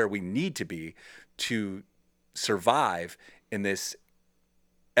where we need to be to survive in this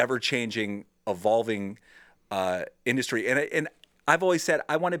ever-changing, evolving industry. And I've always said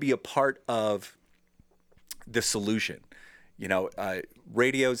I want to be a part of the solution.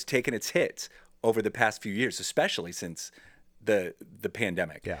 Radio's taken its hits over the past few years, especially since the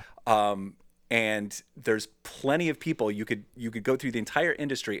pandemic. Yeah. And there's plenty of people. You could go through the entire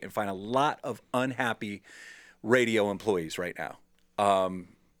industry and find a lot of unhappy radio employees right now.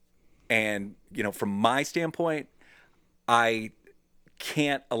 And from my standpoint, I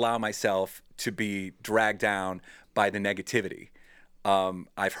can't allow myself to be dragged down by the negativity.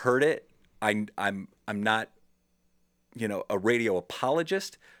 I've heard it. I'm not, a radio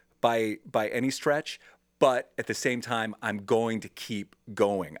apologist by any stretch, but at the same time, I'm going to keep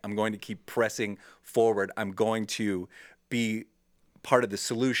going. I'm going to keep pressing forward. I'm going to be part of the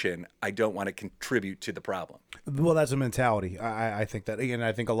solution. I don't want to contribute to the problem. Well, that's a mentality. I think that, and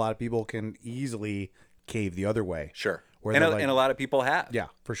I think a lot of people can easily cave the other way. Sure. And a lot of people have. Yeah,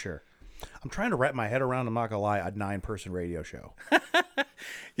 for sure. I'm trying to wrap my head around, I'm not gonna lie, a 9-person radio show.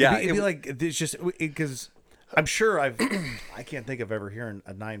 Yeah. It'd be like, it's just because I'm sure I can't think of ever hearing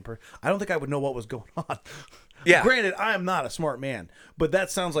a 9-person. I don't think I would know what was going on. Yeah. Granted, I am not a smart man, but that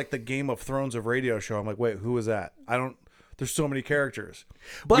sounds like the Game of Thrones of radio show. I'm like, wait, who is that? There's so many characters.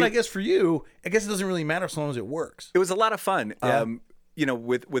 But I guess for you, I guess it doesn't really matter as long as it works. It was a lot of fun. Yeah.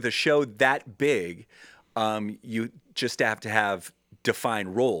 With a show that big, you just have to have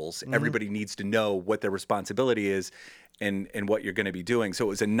defined roles. Mm-hmm. Everybody needs to know what their responsibility is and what you're going to be doing. So it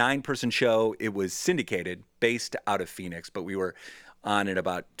was a 9-person show. It was syndicated, based out of Phoenix, but we were on in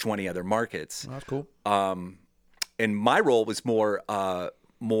about 20 other markets. Oh, that's cool. And my role was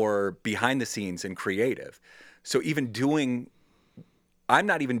more behind the scenes and creative. So I'm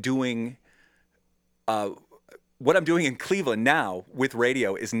not even doing what I'm doing in Cleveland now with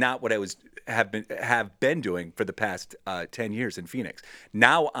radio is not what I have been doing for the past 10 years in Phoenix.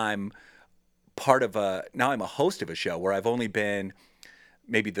 Now I'm a host of a show where I've only been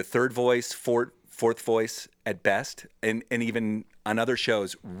maybe the third voice, fourth voice at best, and even on other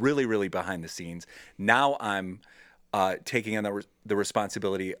shows really, really behind the scenes. Now I'm taking on the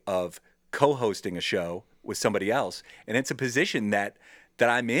responsibility of co-hosting a show with somebody else, and it's a position that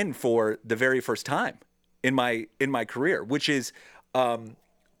I'm in for the very first time in my career, which is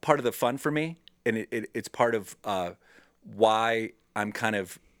part of the fun for me, and it's part of why I'm kind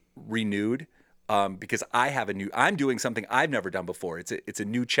of renewed, because I'm doing something I've never done before. It's a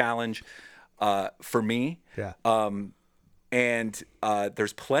new challenge for me. Yeah. And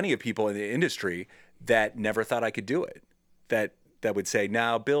there's plenty of people in the industry that never thought I could do it. That would say,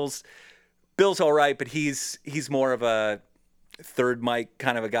 "Now, Bill's all right, but he's more of a third mic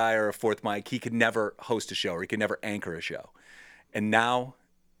kind of a guy or a fourth mic. He could never host a show or he could never anchor a show." And now,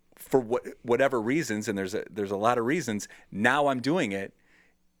 for whatever reasons, and there's a lot of reasons, now I'm doing it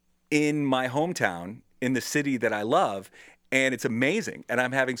in my hometown, in the city that I love, and it's amazing, and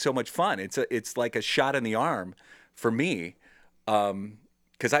I'm having so much fun. It's like a shot in the arm for me,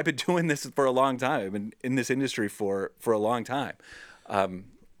 because I've been doing this for a long time. I've been in this industry for a long time. Well,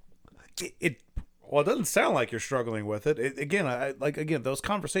 it doesn't sound like you're struggling with it. Again, those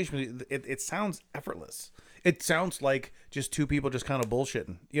conversations, it sounds effortless. It sounds like just two people just kind of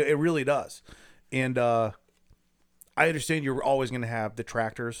bullshitting. It really does. And I understand you're always going to have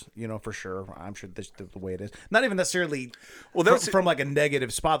detractors, for sure. I'm sure that's the way it is. Not even necessarily from like a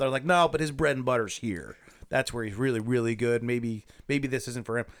negative spot. They're like, no, but his bread and butter's here. That's where he's really, really good. Maybe this isn't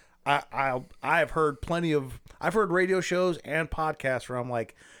for him. I've heard radio shows and podcasts where I'm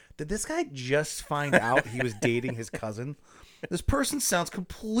like, did this guy just find out he was dating his cousin? This person sounds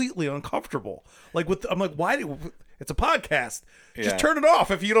completely uncomfortable. I'm like, why it's a podcast. Just turn it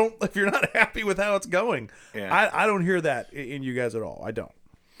off if you're not happy with how it's going. Yeah. I don't hear that in you guys at all. I don't.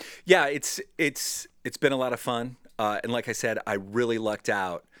 Yeah, it's been a lot of fun. And like I said, I really lucked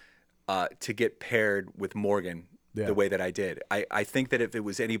out to get paired with Morgan the way that I did. I think that if it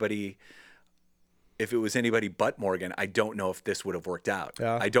was anybody but Morgan, I don't know if this would have worked out.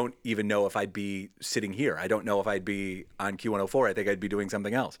 Yeah. I don't even know if I'd be sitting here. I don't know if I'd be on Q104. I think I'd be doing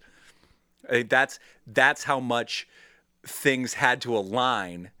something else. That's how much things had to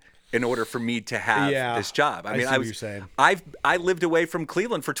align in order for me to have this job. I mean, see what you're saying. I lived away from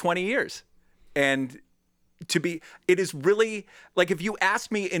Cleveland for 20 years, and it is really like, if you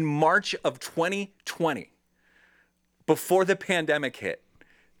asked me in March of 2020, before the pandemic hit,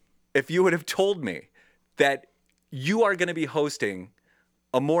 if you would have told me that you are going to be hosting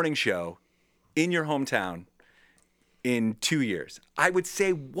a morning show in your hometown in 2 years, I would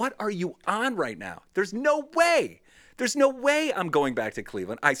say, what are you on right now? There's no way. There's no way I'm going back to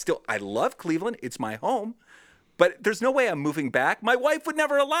Cleveland. I love Cleveland. It's my home. But there's no way I'm moving back. My wife would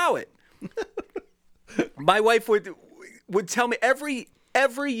never allow it. My wife would tell me every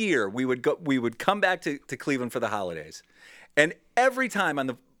year we would come back to Cleveland for the holidays. And every time on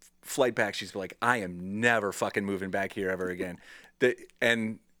the flight back, she's like, I am never fucking moving back here ever again.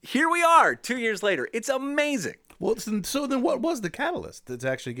 And here we are 2 years later. It's amazing. Well, so then what was the catalyst to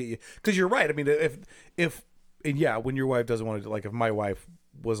actually get you? Because you're right. I mean, when your wife doesn't want to, like, if my wife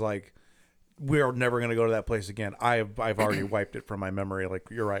was like, we're never going to go to that place again, I've already wiped it from my memory. Like,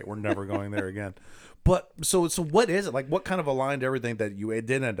 you're right, we're never going there again. But so what is it? Like, what kind of aligned everything that you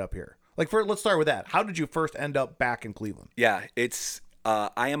did end up here? Like, let's start with that. How did you first end up back in Cleveland? Yeah,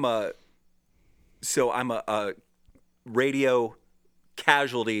 I'm a radio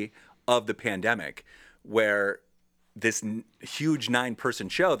casualty of the pandemic, where this huge 9-person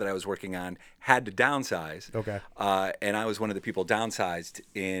show that I was working on had to downsize. Okay. And I was one of the people downsized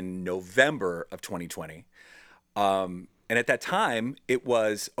in November of 2020. And at that time, it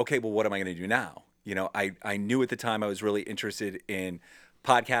was, okay, well, what am I going to do now? I knew at the time I was really interested in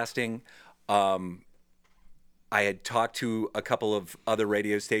podcasting. I had talked to a couple of other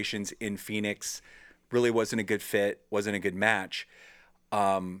radio stations in Phoenix, really wasn't a good fit, wasn't a good match.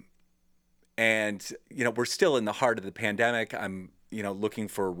 And, we're still in the heart of the pandemic. I'm, looking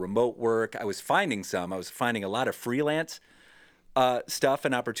for remote work. I was finding a lot of freelance stuff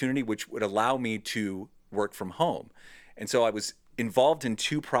and opportunity, which would allow me to work from home. And so I was involved in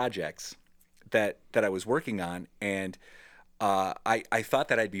 2 projects that I was working on. And I thought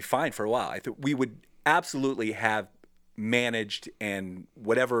that I'd be fine for a while. I thought we would absolutely have managed, and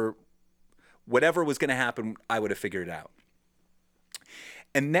whatever was going to happen, I would have figured it out.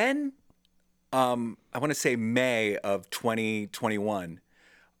 And then I want to say May of 2021,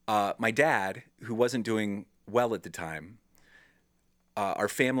 my dad, who wasn't doing well at the time, our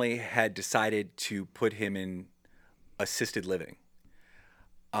family had decided to put him in assisted living.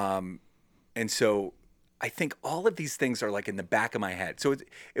 And so I think all of these things are like in the back of my head. So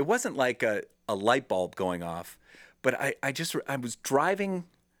it wasn't like a light bulb going off, but I was driving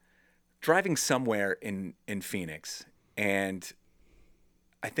somewhere in Phoenix, and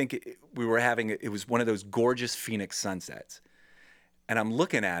I think it was one of those gorgeous Phoenix sunsets. And I'm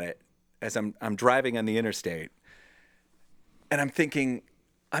looking at it as I'm driving on the interstate, and I'm thinking,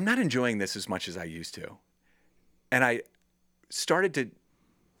 I'm not enjoying this as much as I used to. And I started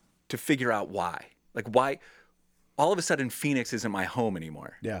to figure out why. Like, why all of a sudden Phoenix isn't my home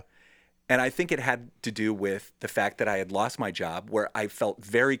anymore. Yeah. And I think it had to do with the fact that I had lost my job, where I felt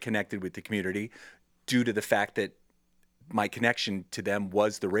very connected with the community, due to the fact that my connection to them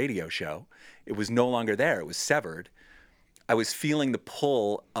was the radio show. It was no longer there. It was severed. I was feeling the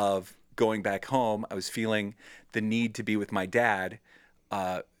pull of going back home. I was feeling the need to be with my dad,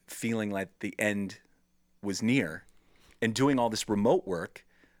 feeling like the end was near. And doing all this remote work,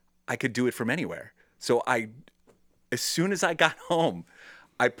 I could do it from anywhere. So as soon as I got home,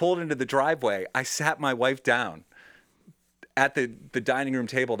 I pulled into the driveway. I sat my wife down at the dining room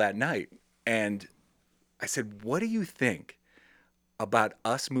table that night. And I said, what do you think about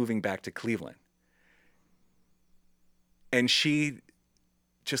us moving back to Cleveland? And she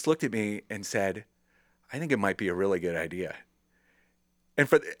just looked at me and said, I think it might be a really good idea.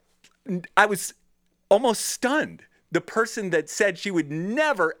 And I was almost stunned. The person that said she would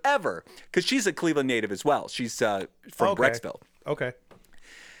never, ever, because she's a Cleveland native as well. She's from Brecksville. Okay.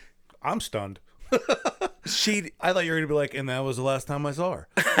 I'm stunned. I thought you were going to be like, and that was the last time I saw her.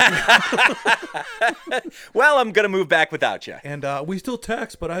 Well, I'm going to move back without you. And we still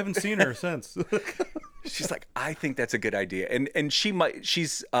text, but I haven't seen her since. She's like, I think that's a good idea. And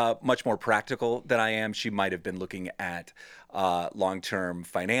she's much more practical than I am. She might have been looking at long-term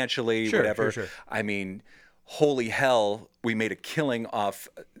financially, whatever. Sure. I mean, holy hell, we made a killing off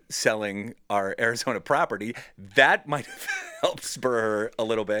selling our Arizona property. That might have helped spur her a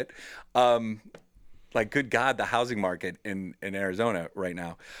little bit. Like, good God, the housing market in Arizona right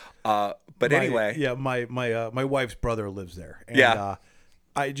now. Anyway. Yeah, my wife's brother lives there. And, Yeah.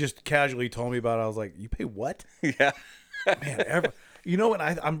 I just casually told me about it. I was like, you pay what? Yeah. Man, you know what?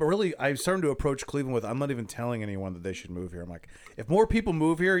 I'm starting to approach Cleveland with, I'm not even telling anyone that they should move here. I'm like, if more people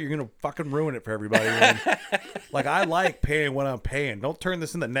move here, you're going to fucking ruin it for everybody. Like, I like paying what I'm paying. Don't turn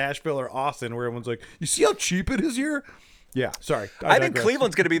this into Nashville or Austin where everyone's like, you see how cheap it is here? Yeah, sorry. I think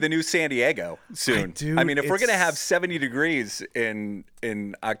Cleveland's going to be the new San Diego soon. I mean, if we're going to have 70 degrees in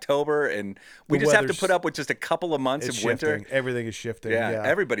October, and we just have to put up with just a couple of months of winter. Everything is shifting.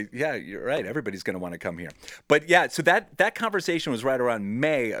 Yeah, you're right. Everybody's going to want to come here. But yeah, so that conversation was right around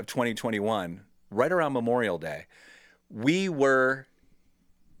May of 2021, right around Memorial Day. We were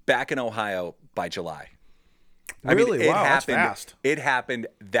back in Ohio by July. Really? I mean, Wow, that's fast. It happened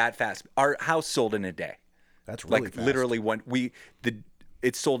that fast. Our house sold in a day. That's really like fast. Literally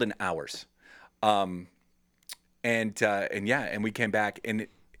it sold in hours. And we came back, and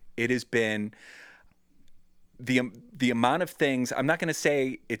it has been the amount of things. I'm not going to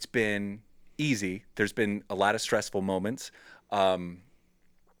say it's been easy. There's been a lot of stressful moments, a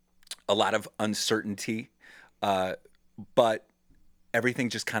lot of uncertainty, but everything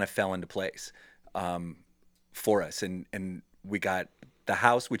just kind of fell into place for us. And we got the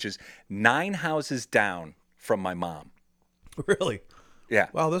house, which is 9 houses down from my mom. Really? Yeah.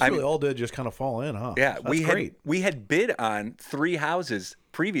 Wow, this really all did just kind of fall in, huh? Yeah. That's great. We had bid on 3 houses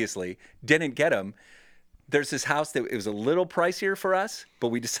previously, didn't get them. There's this house that it was a little pricier for us, but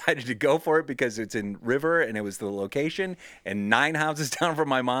we decided to go for it because it's in River and it was the location, and 9 houses down from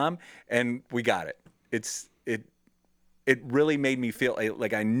my mom, and we got it. It really made me feel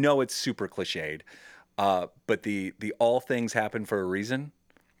like, I know it's super cliched, but the all things happen for a reason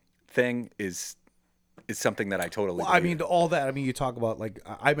thing is something that I totally believe. I mean, all that. I mean, you talk about, like,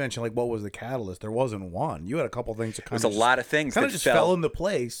 I mentioned, like, what was the catalyst? There wasn't one. You had a couple things that There's a lot of things kind that of just fell into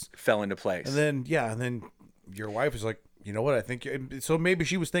place. And then, your wife was like, you know what? I think so. Maybe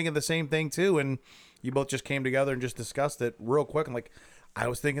she was thinking the same thing too, and you both just came together and just discussed it real quick. I'm like, I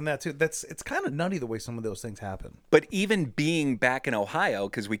was thinking that too. It's kind of nutty the way some of those things happen. But even being back in Ohio,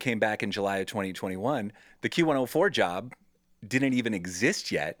 because we came back in July of 2021, the Q104 job didn't even exist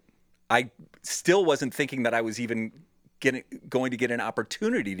yet. I still wasn't thinking that I was even going to get an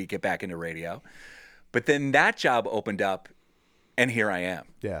opportunity to get back into radio. But then that job opened up, and here I am.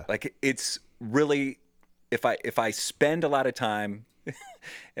 Yeah. Like, it's really, if I spend a lot of time,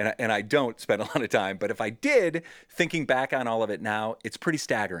 and I don't spend a lot of time, but if I did, thinking back on all of it now, it's pretty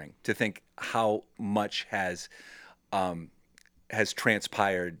staggering to think how much has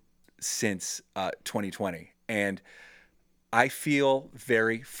transpired since 2020. And I feel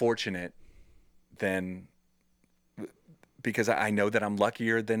very fortunate because I know that I'm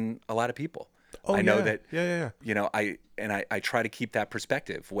luckier than a lot of people. Oh, I know that, you know, I try to keep that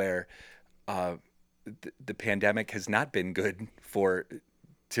perspective where the pandemic has not been good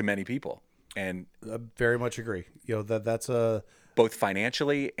to many people. And I very much agree. You know, that's both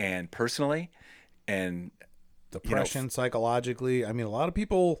financially and personally, and depression, psychologically. I mean, a lot of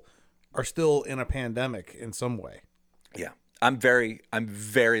people are still in a pandemic in some way. Yeah. I'm very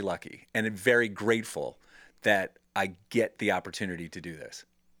lucky and very grateful that I get the opportunity to do this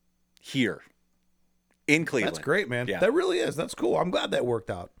here in Cleveland. That's great, man. Yeah. That really is. That's cool. I'm glad that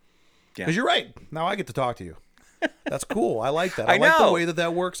worked out. Because you're right. Now I get to talk to you. That's cool. I like that. I like the know. way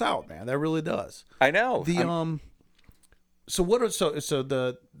that works out, man. That really does. I know. So what are so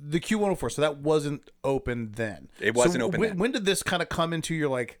the Q104? So that wasn't open then. It wasn't so open then. When did this kind of come into your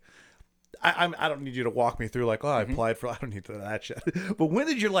like? I don't need you to walk me through like, oh, I Mm-hmm. applied for. I don't need that shit. But when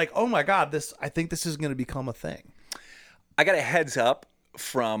did you like? Oh my God, I think this is going to become a thing. I got a heads up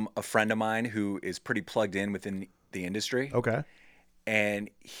from a friend of mine who is pretty plugged in within the industry. Okay. And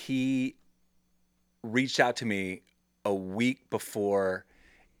he reached out to me a week before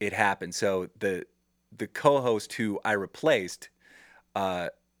it happened. So the co-host who I replaced, I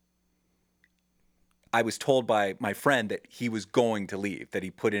was told by my friend that he was going to leave, that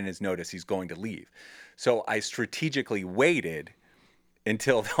he put in his notice he's going to leave. So I strategically waited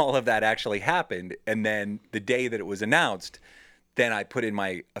until all of that actually happened. And then the day that it was announced, then I put in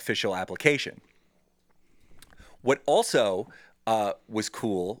my official application. What also was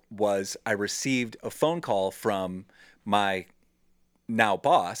cool was I received a phone call from my now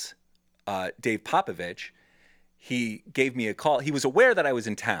boss, Dave Popovich. He gave me a call. He was aware that I was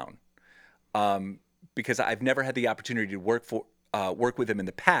in town because I've never had the opportunity to work with him in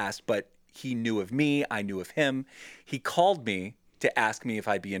the past, but he knew of me. I knew of him. He called me to ask me if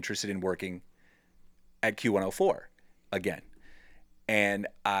I'd be interested in working at Q104 again. And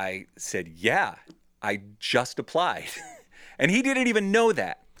I said, yeah, I just applied. And he didn't even know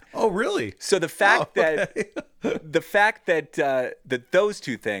that. Oh, really? So the fact okay. that those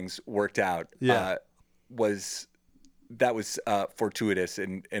two things worked out Yeah. was fortuitous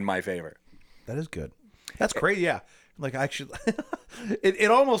in my favor. That is good. That's great. Yeah. Like actually, it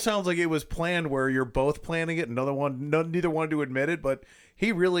almost sounds like it was planned where you're both planning it and neither one to admit it, but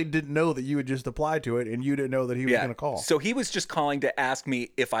he really didn't know that you had just applied to it and you didn't know that he was going to call. So he was just calling to ask me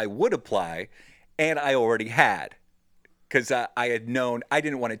if I would apply, and I already had. Because I had known, I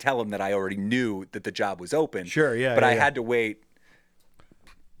didn't want to tell him that I already knew that the job was open. Sure, yeah. But yeah, I yeah. had to wait,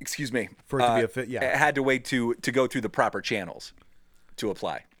 excuse me. For it to be a fit, yeah. I had to wait to go through the proper channels to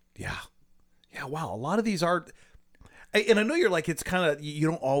apply. Yeah. Yeah, wow. A lot of these are, and I know you're like, it's kind of, you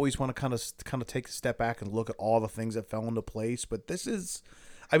don't always want to kind of take a step back and look at all the things that fell into place, but this is,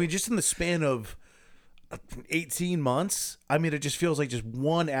 I mean, just in the span of 18 months, I mean, it just feels like just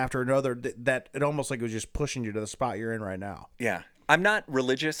one after another that it almost like it was just pushing you to the spot you're in right now. Yeah. I'm not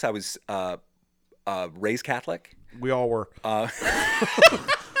religious. I was raised Catholic. We all were.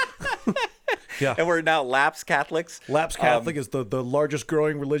 Yeah. And we're now lapsed Catholics. Lapsed Catholic is the largest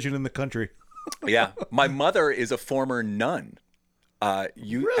growing religion in the country. Yeah. My mother is a former nun.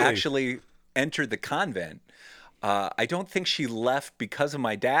 You Really? actually entered the convent. I don't think she left because of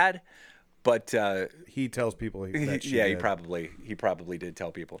my dad, but He tells people that she yeah, did. he probably did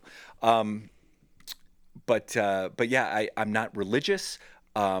tell people. But yeah, I'm not religious,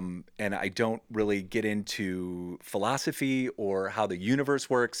 and I don't really get into philosophy or how the universe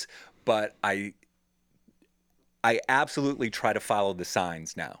works. But I absolutely try to follow the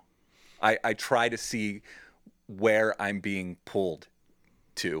signs now. I try to see where I'm being pulled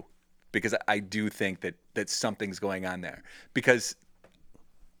to, because I do think that something's going on there, because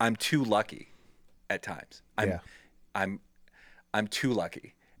I'm too lucky at times. I'm too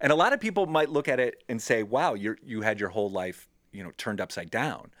lucky. And a lot of people might look at it and say, wow, you had your whole life, turned upside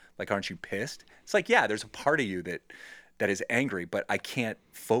down. Like, aren't you pissed? It's like, yeah, there's a part of you that is angry, but I can't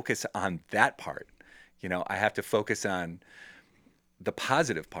focus on that part. I have to focus on the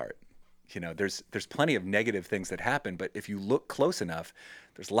positive part. There's plenty of negative things that happen, but if you look close enough,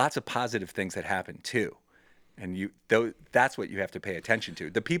 there's lots of positive things that happen too. And that's what you have to pay attention to.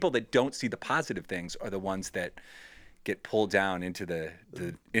 The people that don't see the positive things are the ones that get pulled down into the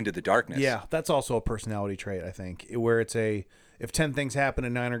darkness. Yeah, that's also a personality trait, I think, where it's if 10 things happen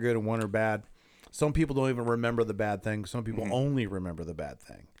and 9 are good and 1 are bad. Some people don't even remember the bad thing. Some people only remember the bad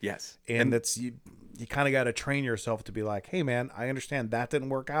thing. Yes. And that's you kind of got to train yourself to be like, hey, man, I understand that didn't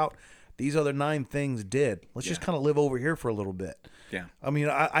work out. These other 9 things did. Let's just kind of live over here for a little bit. Yeah. I mean,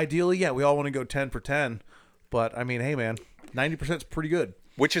 ideally, yeah, we all want to go 10 for 10. But, I mean, hey, man, 90% is pretty good.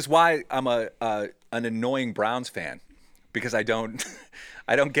 Which is why I'm an annoying Browns fan, because I don't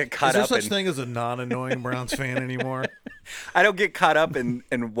get caught up. Is there such thing as a non-annoying Browns fan anymore? I don't get caught up in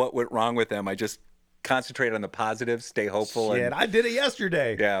what went wrong with them. I just concentrate on the positives, stay hopeful. Shit, And I did it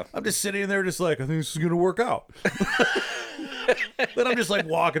yesterday. Yeah. I'm just sitting there just like, I think this is going to work out. Then I'm just like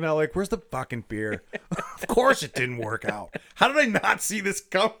walking out like, where's the fucking beer? Of course it didn't work out. How did I not see this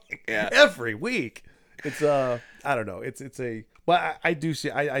coming every week? It's, I don't know. Well, I do see,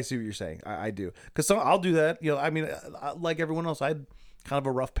 I see what you're saying. I do. Because I'll do that. I mean, like everyone else, I had kind of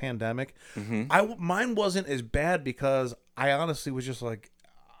a rough pandemic. Mine wasn't as bad because I honestly was just like,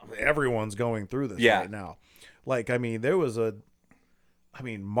 everyone's going through this Yeah. right now. Like, I mean,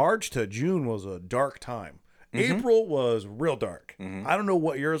 March to June was a dark time. April was real dark. I don't know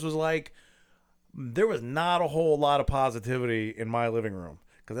what yours was like. There was not a whole lot of positivity in my living room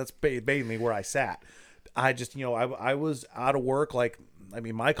because that's mainly where I sat. I just, I was out of work. Like, I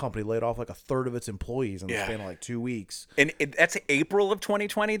mean, my company laid off like a third of its employees in the span of like 2 weeks. And that's April of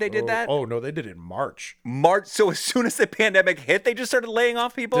 2020 they did that? Oh, no, they did it in March. March. So as soon as the pandemic hit, they just started laying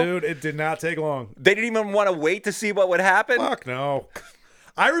off people? Dude, it did not take long. They didn't even want to wait to see what would happen? Fuck no.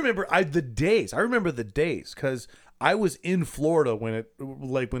 I remember the days because I was in Florida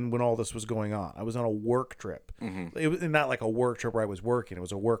when all this was going on. I was on a work trip. It was not like a work trip where I was working. It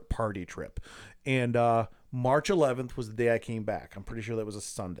was a work party trip. And March 11th was the day I came back. I'm pretty sure that was a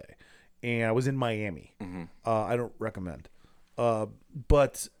Sunday. And I was in Miami. I don't recommend.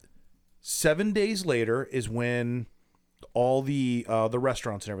 But 7 days later is when all the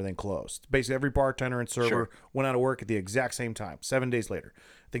restaurants and everything closed. Basically, every bartender and server went out of work at the exact same time. 7 days later.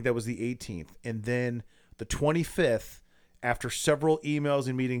 I think that was the 18th. And then the 25th, after several emails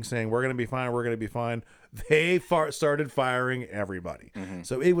and meetings saying, we're going to be fine, they started firing everybody.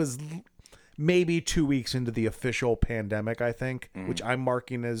 So it was maybe 2 weeks into the official pandemic, I think, which I'm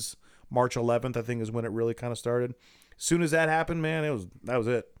marking as March 11th, I think is when it really kind of started. As soon as that happened, man, that was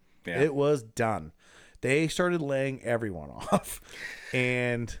it. Yeah. It was done. They started laying everyone off.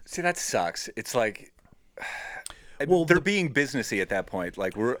 And see, that sucks. It's like, well, they're being businessy at that point.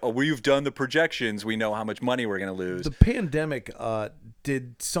 Like, we've done the projections. We know how much money we're going to lose. The pandemic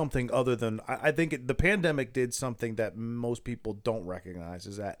did something other than, I think the pandemic did something that most people don't recognize,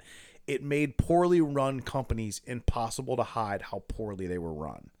 is that it made poorly run companies impossible to hide how poorly they were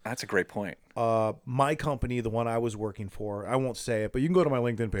run. That's a great point. My company, the one I was working for, I won't say it, but you can go to my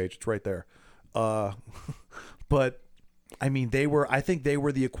LinkedIn page. It's right there. But I mean, I think they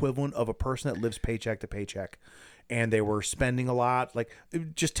were the equivalent of a person that lives paycheck to paycheck, and they were spending a lot. Like,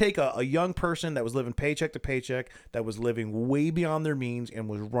 just take a young person that was living paycheck to paycheck, that was living way beyond their means and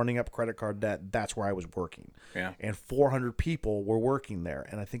was running up credit card debt. That's where I was working. Yeah. And 400 people were working there.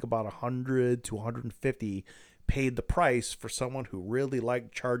 And I think about 100 to 150 paid the price for someone who really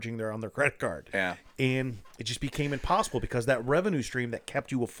liked charging on their credit card. Yeah. And it just became impossible because that revenue stream that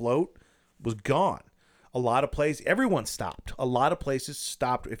kept you afloat was gone. A lot of places, everyone stopped. A lot of places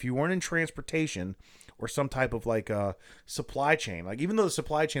stopped. If you weren't in transportation or some type of like a supply chain, like even though the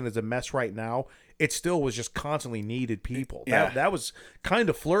supply chain is a mess right now, it still was just constantly needed people. Yeah. That was kind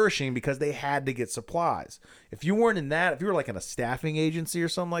of flourishing because they had to get supplies. If you weren't in that, if you were like in a staffing agency or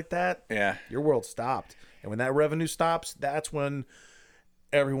something like that, Yeah. your world stopped. And when that revenue stops, that's when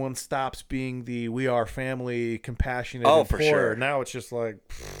everyone stops being the we are family, compassionate Oh, employer. for sure. Now it's just like,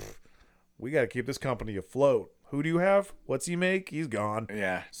 we got to keep this company afloat. Who do you have? What's he make? He's gone.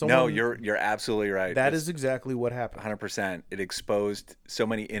 Yeah. Someone- No, you're absolutely right. That is exactly what happened. 100%. It exposed so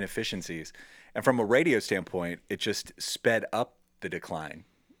many inefficiencies. And from a radio standpoint, it just sped up the decline.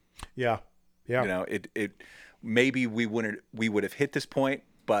 Yeah. Yeah. You know, it maybe we would have hit this point,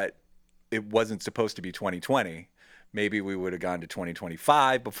 but it wasn't supposed to be 2020. Maybe we would have gone to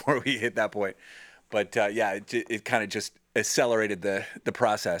 2025 before we hit that point. But it kind of just accelerated the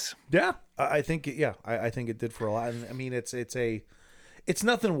process. Yeah, I think I think it did for a lot. And I mean, it's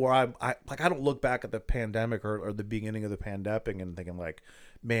nothing where I don't look back at the pandemic or the beginning of the pandemic and thinking like,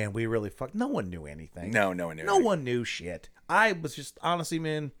 man, we really fucked. No one knew anything. No one knew. No one knew shit. I was just honestly,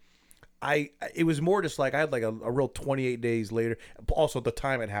 man. It was more just like I had like a real 28 days later. Also, the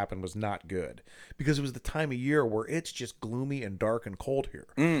time it happened was not good because it was the time of year where it's just gloomy and dark and cold here.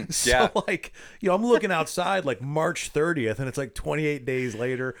 So like, I'm looking outside like March 30th and it's like 28 days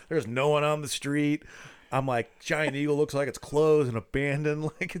later. There's no one on the street. I'm like, Giant Eagle looks like it's closed and abandoned.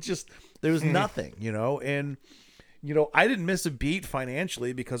 Like it's just, there was nothing, and I didn't miss a beat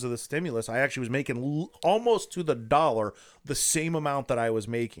financially because of the stimulus. I actually was making almost to the dollar the same amount that I was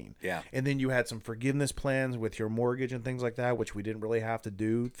making. Yeah. And then you had some forgiveness plans with your mortgage and things like that, which we didn't really have to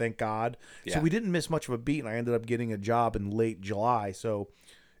do, thank God. Yeah. So we didn't miss much of a beat, and I ended up getting a job in late July. So,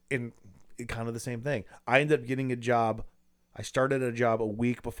 kind of the same thing. I ended up getting a job. I started a job a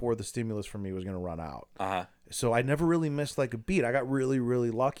week before the stimulus for me was going to run out. Uh-huh. So I never really missed like a beat. I got really,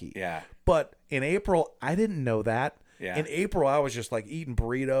 really lucky. Yeah. But in April, I didn't know that. Yeah. In April, I was just like eating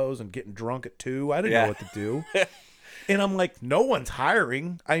burritos and getting drunk at 2. I didn't Yeah. know what to do. And I'm like, no one's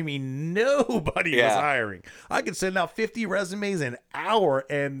hiring. I mean, nobody was Yeah. hiring. I could send out 50 resumes an hour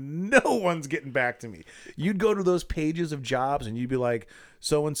and no one's getting back to me. You'd go to those pages of jobs and you'd be like,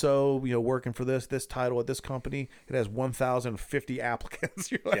 so-and-so, working for this title at this company. It has 1,050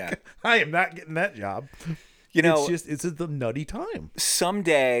 applicants. You're like, Yeah. I am not getting that job. You know, it's the nutty time.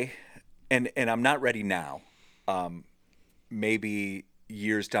 someday, and I'm not ready now. Maybe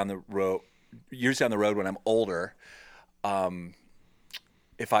years down the road when I'm older,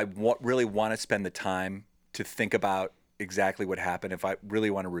 if I really want to spend the time to think about exactly what happened, if I really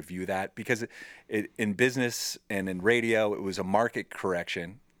want to review that, because in business and in radio, it was a market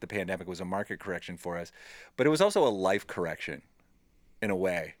correction. The pandemic was a market correction for us, but it was also a life correction in a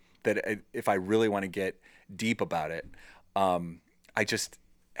way that if I really want to get deep about it, I just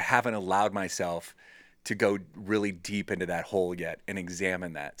haven't allowed myself to go really deep into that hole yet and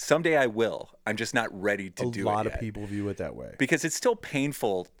examine that. Someday I will. I'm just not ready to do it yet. A lot of people view it that way. Because it's still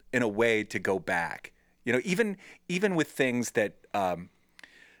painful in a way to go back. You know, even with things that,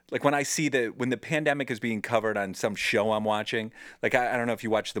 like when I see when the pandemic is being covered on some show I'm watching, like I don't know if you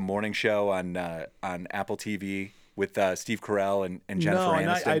watch the morning show on Apple TV with Steve Carell and Jennifer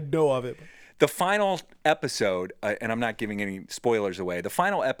Aniston. I know of it. The final episode, and I'm not giving any spoilers away, the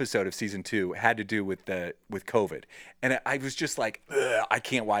final episode of season 2 had to do with COVID. And I was just like, I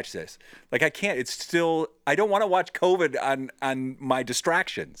can't watch this. Like, I can't. It's still, I don't want to watch COVID on my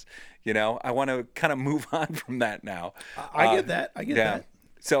distractions. You know, I want to kind of move on from that now. I get that. I get that.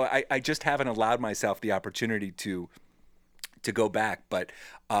 So I just haven't allowed myself the opportunity to go back. But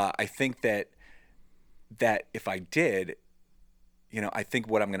I think that if I did, you know, I think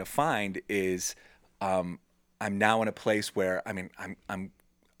what I'm going to find is I'm now in a place where, I mean,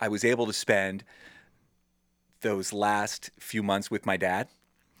 I was able to spend those last few months with my dad,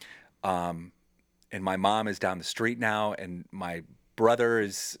 and my mom is down the street now, and my brother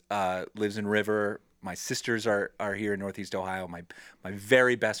lives in River. My sisters are here in Northeast Ohio. My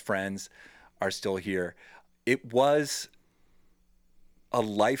very best friends are still here. It was a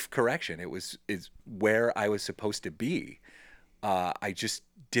life correction. Is where I was supposed to be. I just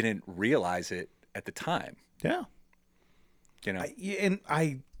didn't realize it at the time. Yeah. You know?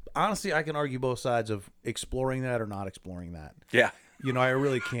 I honestly, I can argue both sides of exploring that or not exploring that. Yeah. You know, I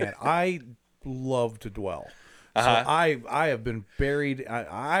really can't. I love to dwell. So I have been buried.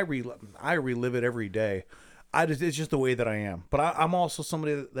 I relive it every day. It's just the way that I am. But I'm also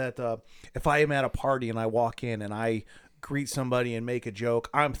somebody that if I am at a party and I walk in and I greet somebody and make a joke,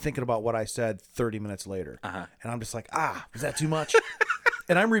 I'm thinking about what I said 30 minutes later. And I'm just like, was that too much?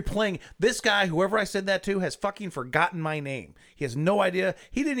 And I'm replaying. This guy, whoever I said that to, has fucking forgotten my name. He has no idea.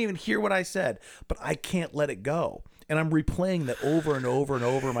 He didn't even hear what I said, but I can't let it go. And I'm replaying that over and over and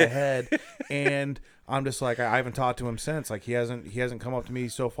over in my head. And I'm just like, I haven't talked to him since. Like he hasn't come up to me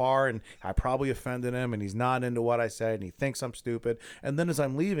so far, and I probably offended him, and he's not into what I said, and he thinks I'm stupid. And then as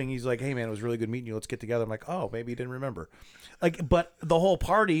I'm leaving, he's like, "Hey man, it was really good meeting you. Let's get together." I'm like, "Oh, maybe he didn't remember." Like, but the whole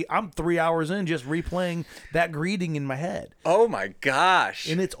party, I'm 3 hours in just replaying that greeting in my head. Oh my gosh.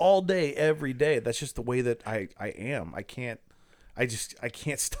 And it's all day, every day. That's just the way that I am. I can't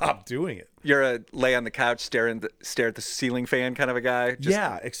stop doing it. You're a lay on the couch, stare at the ceiling fan kind of a guy?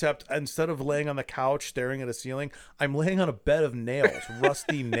 Yeah, except instead of laying on the couch staring at a ceiling, I'm laying on a bed of nails,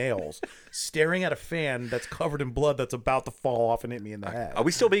 rusty nails, staring at a fan that's covered in blood that's about to fall off and hit me in the head. Are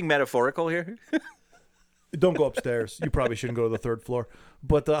we still being metaphorical here? Don't go upstairs. You probably shouldn't go to the third floor.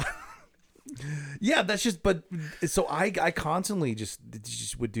 But yeah, that's just. But so I constantly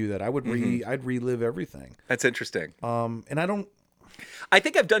just would do that. I would I'd relive everything. That's interesting. And I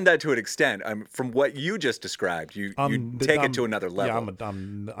think I've done that to an extent. From what you just described, you take it to another level. Yeah,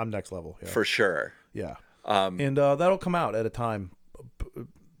 I'm next level. Yeah. For sure. Yeah. And that'll come out at a time.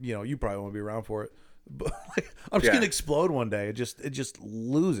 You know, you probably won't be around for it. But I'm just gonna explode one day. It just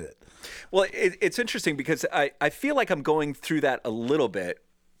lose it. Well, it's interesting because I feel like I'm going through that a little bit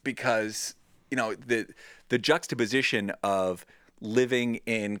because, you know, the juxtaposition of living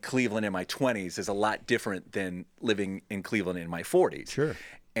in Cleveland in my 20s is a lot different than living in Cleveland in my 40s. Sure.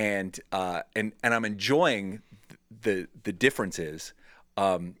 And I'm enjoying the differences,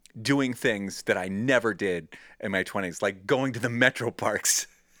 doing things that I never did in my 20s, like going to the metro parks.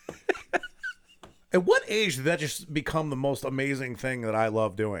 At what age did that just become the most amazing thing that I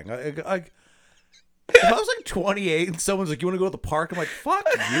love doing? If I was like 28 and someone's like, "You want to go to the park?" I'm like, "Fuck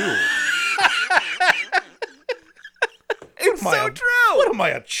you." It's so true. What am I,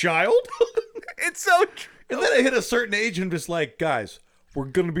 a child? It's so true. And then I hit a certain age and just like, guys, we're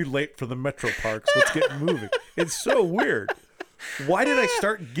going to be late for the metro parks. Let's get moving. It's so weird. Why did I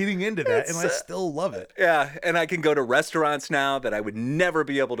start getting into that? And I still love it. Yeah, and I can go to restaurants now that I would never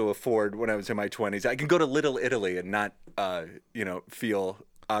be able to afford when I was in my 20s. I can go to Little Italy and not, feel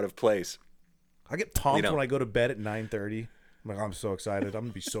out of place. I get pumped when I go to bed at 9:30. I'm like, I'm so excited. I'm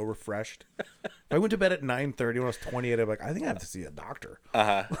going to be so refreshed. If I went to bed at 9:30 when I was 28, I'm like, I think I have to see a doctor.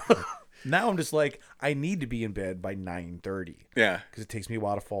 Now I'm just like, I need to be in bed by 9:30. Yeah. Because it takes me a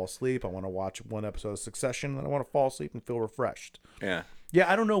while to fall asleep. I want to watch one episode of Succession, and I want to fall asleep and feel refreshed. Yeah. Yeah,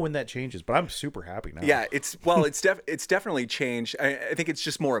 I don't know when that changes, but I'm super happy now. Yeah, it's definitely changed. I think it's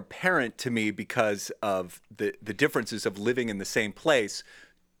just more apparent to me because of the differences of living in the same place,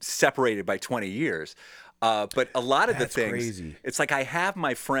 separated by 20 years. But a lot of That's the things, crazy. it's like I have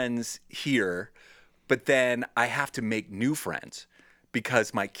my friends here, but then I have to make new friends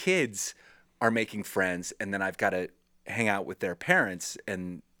because my kids are making friends, and then I've got to hang out with their parents,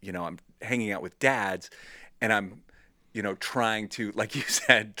 and I'm hanging out with dads, and I'm trying to, like you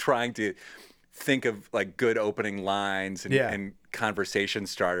said, trying to think of like good opening lines and conversation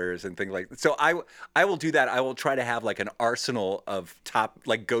starters and things like that. So I will do that. I will try to have like an arsenal of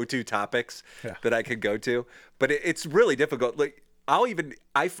go-to topics that I could go to, but it's really difficult. Like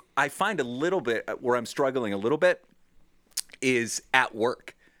I find a little bit where I'm struggling a little bit is at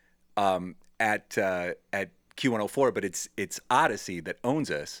work, at Q104, but it's Odyssey that owns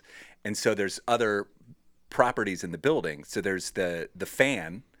us, and so there's other properties in the building. So there's the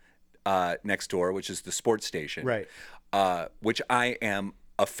fan next door, which is the sports station, Right. Which I am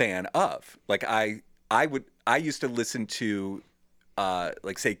a fan of. Like I used to listen to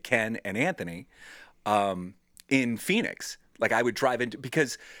like say Ken and Anthony in Phoenix. Like I would drive into,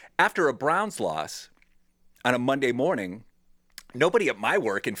 because after a Browns loss on a Monday morning, nobody at my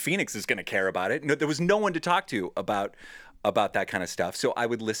work in Phoenix is going to care about it. No, there was no one to talk to about that kind of stuff. So I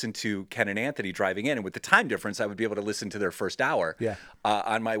would listen to Ken and Anthony driving in, and with the time difference, I would be able to listen to their first hour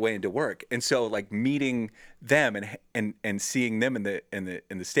on my way into work. And so like meeting them and seeing them in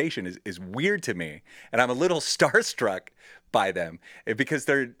the station is weird to me, and I'm a little starstruck by them because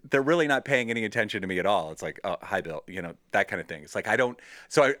they're really not paying any attention to me at all. It's like, oh, hi Bill, that kind of thing. It's like I don't.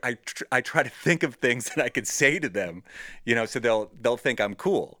 So I try to think of things that I could say to them, so they'll think I'm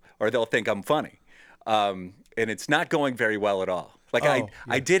cool or they'll think I'm funny. And it's not going very well at all. Like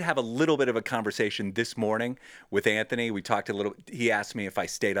I did have a little bit of a conversation this morning with Anthony. We talked a little. He asked me if I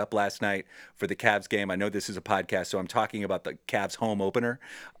stayed up last night for the Cavs game. I know this is a podcast, so I'm talking about the Cavs home opener.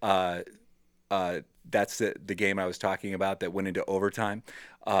 That's the game I was talking about that went into overtime.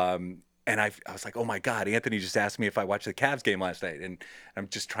 And I was like, oh my God, Anthony just asked me if I watched the Cavs game last night. And I'm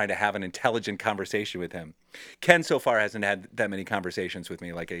just trying to have an intelligent conversation with him. Ken so far hasn't had that many conversations with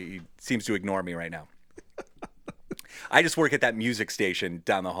me. Like he seems to ignore me right now. I just work at that music station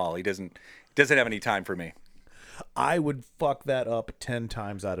down the hall. He doesn't have any time for me. I would fuck that up 10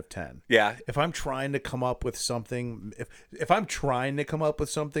 times out of 10. Yeah. If I'm trying to come up with something, if I'm trying to come up with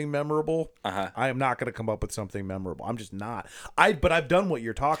something memorable, I am not going to come up with something memorable. I'm just not. But I've done what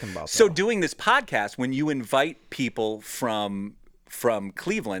you're talking about. So doing this podcast, when you invite people from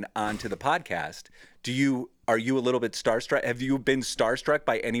Cleveland onto the podcast, are you a little bit starstruck? Have you been starstruck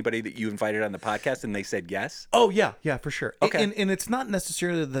by anybody that you invited on the podcast and they said yes? Oh yeah, for sure. Okay. And it's not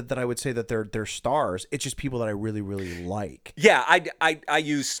necessarily that I would say that they're stars. It's just people that I really, really like. Yeah, I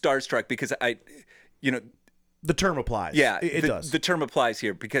use starstruck because the term applies. Yeah, it does. The term applies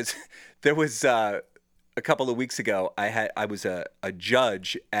here because there was a couple of weeks ago I was a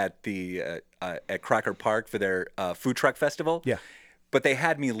judge at at Crocker Park for their food truck festival. Yeah. But they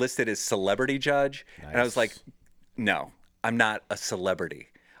had me listed as celebrity judge, and I was like, no, I'm not a celebrity.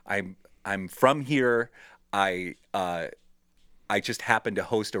 I'm from here. I just happen to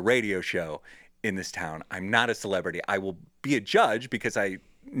host a radio show in this town. I'm not a celebrity. I will be a judge because I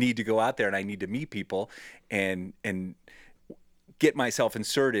need to go out there and I need to meet people and get myself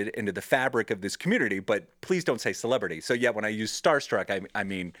inserted into the fabric of this community, but please don't say celebrity. So yeah, when I use starstruck, I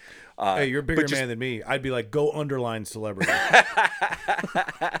mean, hey, you're a bigger man than me. I'd be like, go underline celebrity.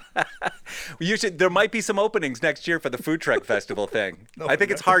 There might be some openings next year for the food truck festival thing. I think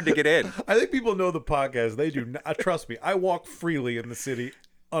it's hard to get in. I think people know the podcast. They do. Trust me. I walk freely in the city,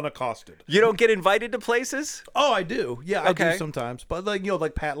 unaccosted. You don't get invited to places? Oh, I do. Yeah, I Okay. do sometimes. But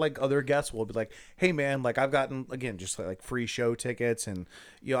like Pat, like other guests will be like, "Hey, man, like I've gotten again just like free show tickets, and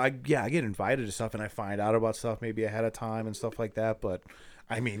I get invited to stuff, and I find out about stuff maybe ahead of time and stuff like that. But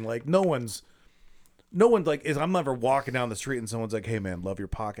I mean, like no one's like I'm never walking down the street and someone's like, "Hey, man, love your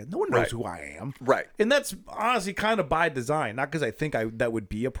pocket." No one knows Right. who I am, Right. And that's honestly kind of by design, not because I think that would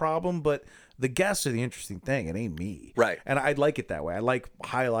be a problem, but the guests are the interesting thing. It ain't me, Right. And I like it that way. I like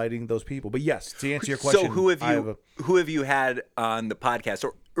highlighting those people. But yes, to answer your question, So who have you had on the podcast,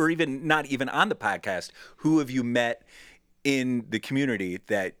 or even not even on the podcast? Who have you met in the community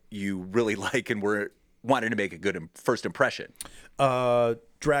that you really like and were wanting to make a good first impression?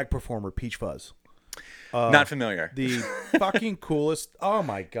 Drag performer Peach Fuzz, Not familiar. the fucking coolest. Oh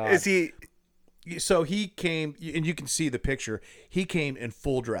my god, Is he? So he came, and you can see the picture. He came in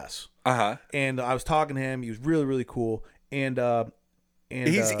full dress. And I was talking to him. He was really, really cool. And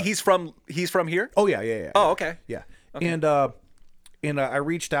He's from here? oh yeah. Oh, okay. Yeah. And I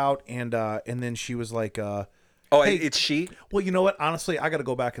reached out, and then she was like, Oh, hey, it's she? well, you know what? Honestly, I got to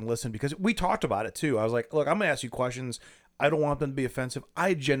go back and listen because we talked about it too. I was like, look, I'm gonna ask you questions. I don't want them to be offensive.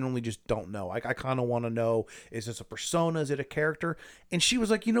 I genuinely just don't know. I kind of want to know, is this a persona? Is it a character? And she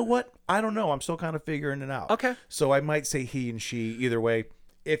was like, you know what? I don't know. I'm still kind of figuring it out. Okay. So I might say he and she either way.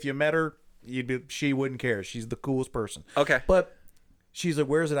 If you met her, she wouldn't care. She's the coolest person. Okay. But she's like,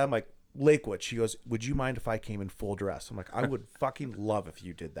 where is it? I'm like, Lakewood. She goes, would you mind if I came in full dress? I'm like, I would fucking love if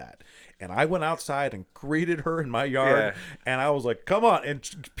you did that. And I went outside and greeted her in my yard, and I was like, come on. And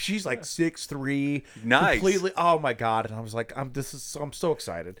she's like 6'3", Nice. completely. Oh my god. And I was like, I'm so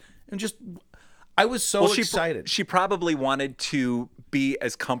excited, and just I was so excited. She probably wanted to be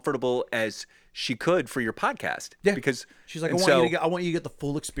as comfortable as she could for your podcast. Yeah, because she's like, I want you to get the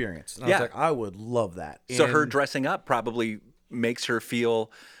full experience. And I was like, I would love that. So her dressing up probably makes her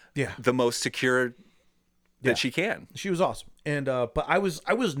feel the most secure that she can. She was awesome. And but I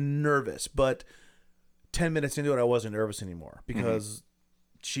was nervous, but 10 minutes into it I wasn't nervous anymore because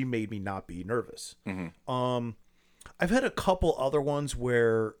she made me not be nervous. I've had a couple other ones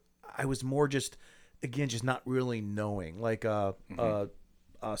where I was more just not really knowing. Like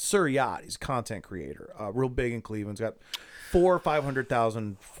Sir Yacht, he's a content creator, real big in Cleveland. He's got 400,000 or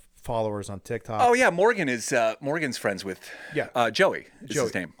 500,000 followers on TikTok. Oh yeah, Morgan's friends with Joey. Is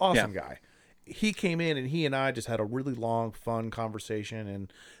his name. Awesome guy. He came in and he and I just had a really long, fun conversation.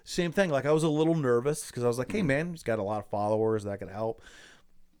 And same thing, like I was a little nervous because I was like, hey man, he's got a lot of followers, that could help.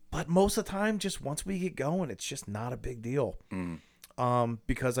 But most of the time, just once we get going, it's just not a big deal.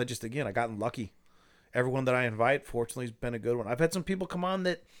 Because I gotten lucky. Everyone that I invite, fortunately, has been a good one. I've had some people come on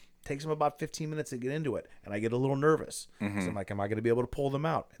that takes them about 15 minutes to get into it, and I get a little nervous. So I'm like, am I going to be able to pull them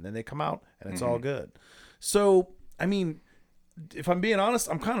out? And then they come out, and it's all good. So, I mean, if I'm being honest,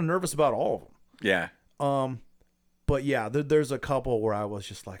 I'm kind of nervous about all of them. Yeah. But yeah, there's a couple where I was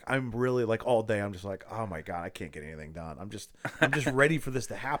just like, I'm really like all day. I'm just like, oh my god, I can't get anything done. I'm just ready for this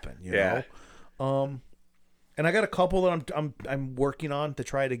to happen. You know. And I got a couple that I'm working on to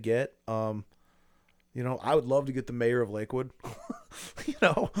try to get. You know, I would love to get the mayor of Lakewood. You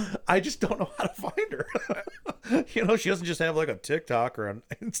know, I just don't know how to find her. You know, she doesn't just have like a TikTok or an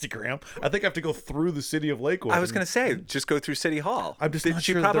Instagram. I think I have to go through the city of Lakewood. I was going to say, just go through City Hall. I'm just not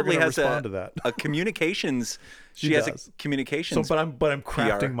she sure that probably they're has respond to that. a communications. She has a communications. So, but I'm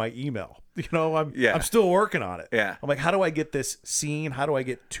crafting PR. my email. You know, I'm still working on it. Yeah. I'm like, how do I get this seen? How do I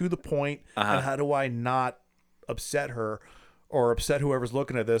get to the point? And how do I not upset her? Or upset whoever's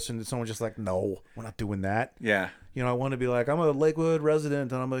looking at this, and someone's just like, no, we're not doing that. Yeah. You know, I want to be like, I'm a Lakewood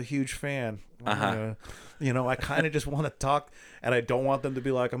resident, and I'm a huge fan. You know, I kind of just want to talk, and I don't want them to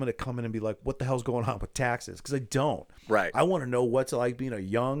be like, I'm going to come in and be like, what the hell's going on with taxes? Because I don't. Right. I want to know what's it like being a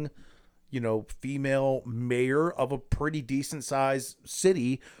young, you know, female mayor of a pretty decent-sized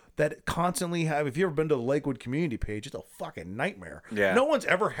city that constantly have. If you've ever been to the Lakewood community page, it's a fucking nightmare. Yeah. No one's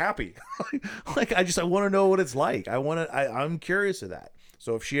ever happy. Like I want to know what it's like. I'm curious of that.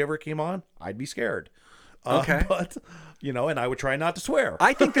 So if she ever came on, I'd be scared. Okay. But you know, and I would try not to swear.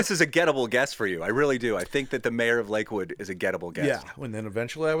 I think this is a gettable guess for you. I really do. I think that the mayor of Lakewood is a gettable guess. Yeah. And then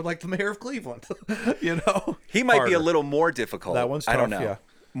eventually, I would like the mayor of Cleveland. You know, he might be a little more difficult. That one's tough. I don't know. Yeah.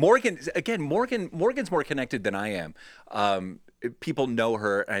 Morgan's more connected than I am. People know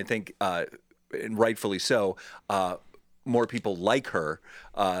her, and I think, and rightfully so, more people like her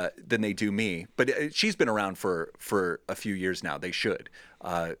than they do me. But she's been around for a few years now. They should.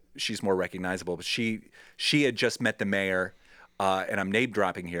 She's more recognizable. But she had just met the mayor, and I'm name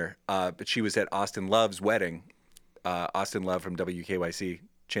dropping here. But she was at Austin Love's wedding. Austin Love from WKYC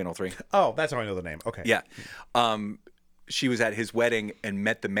Channel 3. Oh, that's how I know the name. Okay. Yeah. She was at his wedding and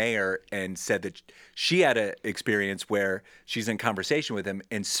met the mayor and said that she had an experience where she's in conversation with him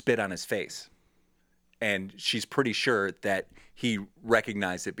and spit on his face. And she's pretty sure that he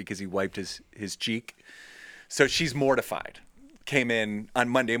recognized it because he wiped his cheek. So she's mortified. Came in on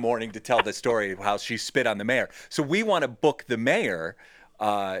Monday morning to tell the story of how she spit on the mayor. So we want to book the mayor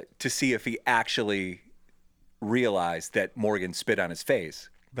to see if he actually realized that Morgan spit on his face.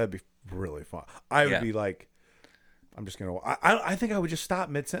 That'd be really fun. I would be like, I'm just gonna. I think I would just stop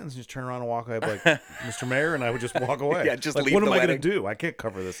mid sentence, and just turn around and walk away, I'd be like, Mr. Mayor, and I would just walk away. Yeah, just like, leave what the am I wedding. gonna do? I can't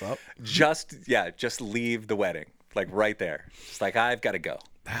cover this up. Just leave the wedding, like right there. Just like, I've got to go.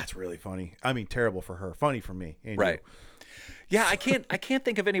 That's really funny. I mean, terrible for her, funny for me. And right. You. Yeah, I can't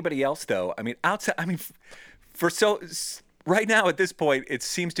think of anybody else though. I mean, outside. I mean, right now at this point, it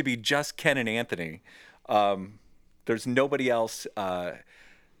seems to be just Ken and Anthony. There's nobody else.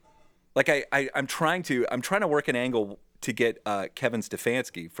 Like I'm trying to work an angle to get Kevin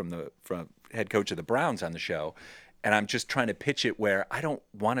Stefanski from head coach of the Browns on the show, and I'm just trying to pitch it where I don't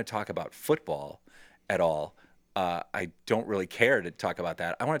want to talk about football at all. I don't really care to talk about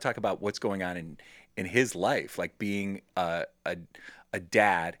that. I want to talk about what's going on in his life, like being a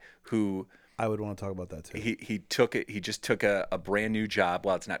dad who. I would want to talk about that too. He just took a brand new job.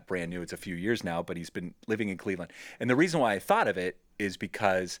 Well, it's not brand new, it's a few years now, but he's been living in Cleveland. And the reason why I thought of it is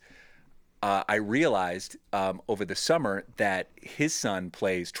because I realized over the summer that his son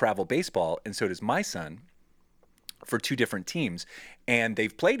plays travel baseball, and so does my son, for two different teams. And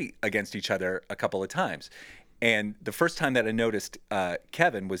they've played against each other a couple of times. And the first time that I noticed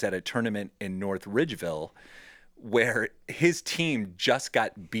Kevin was at a tournament in North Ridgeville, where his team just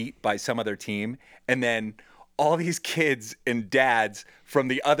got beat by some other team, and then all these kids and dads from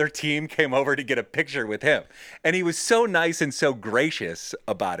the other team came over to get a picture with him. And he was so nice and so gracious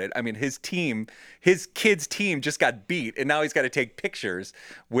about it. I mean, his kids' team just got beat, and now he's got to take pictures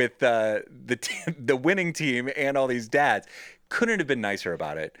with the winning team and all these dads. Couldn't have been nicer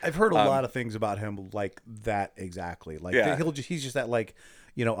about it. I've heard a lot of things about him like that exactly. Like he's just at like,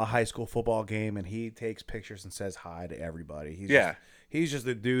 a high school football game, and he takes pictures and says hi to everybody. He's just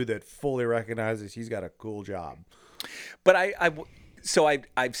a dude that fully recognizes he's got a cool job. But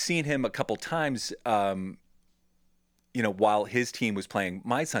I've seen him a couple times, while his team was playing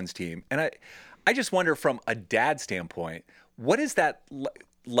my son's team, and I just wonder from a dad standpoint, what is that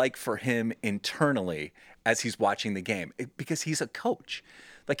like for him internally as he's watching the game? Because he's a coach.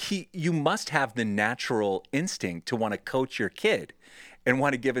 Like you must have the natural instinct to want to coach your kid and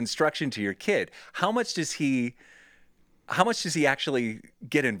want to give instruction to your kid. How much does he actually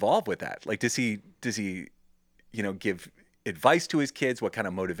get involved with that? Like, does he give advice to his kids? What kind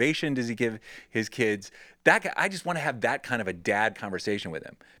of motivation does he give his kids? I just want to have that kind of a dad conversation with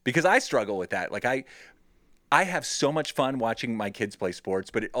him, because I struggle with that. Like I have so much fun watching my kids play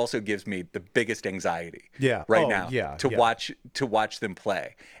sports, but it also gives me the biggest anxiety to watch them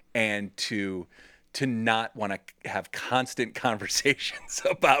play, and to not want to have constant conversations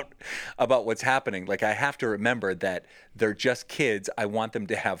about what's happening. Like, I have to remember that they're just kids. I want them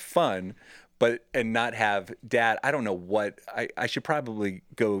to have fun, and not have dad. I don't know what I should probably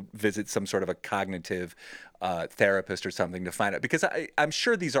go visit some sort of a cognitive therapist or something to find out, because I'm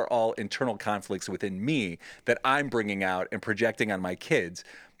sure these are all internal conflicts within me that I'm bringing out and projecting on my kids.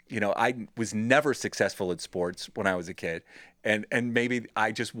 I was never successful at sports when I was a kid, and maybe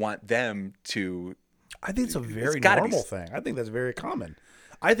I just want them to. I think it's a very normal thing. I think that's very common.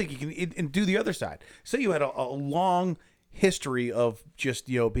 I think you can and do the other side. Say you had a long history of just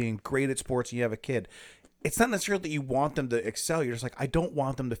being great at sports, and you have a kid. It's not necessarily that you want them to excel. You're just like, I don't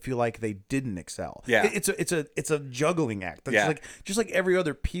want them to feel like they didn't excel. Yeah, it's a juggling act. It's just like every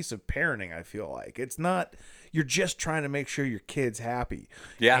other piece of parenting. I feel like it's not. You're just trying to make sure your kid's happy.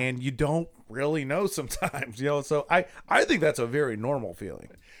 Yeah, and you don't really know sometimes. So I think that's a very normal feeling.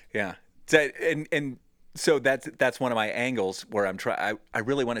 Yeah, and so that's one of my angles where I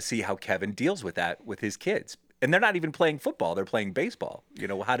really want to see how Kevin deals with that with his kids. And they're not even playing football; they're playing baseball.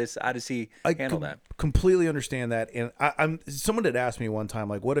 How does he handle that? Completely understand that. And someone had asked me one time,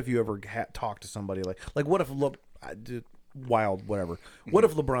 like, what if you ever talked to somebody like what if wild whatever? What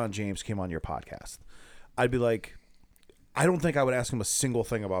if LeBron James came on your podcast? I'd be like, I don't think I would ask him a single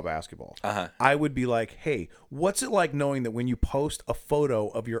thing about basketball. I would be like, hey, what's it like knowing that when you post a photo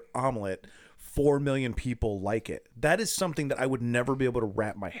of your omelet, 4 million people like it? That is something that I would never be able to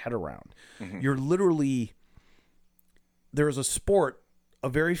wrap my head around. You're literally. There is a sport, a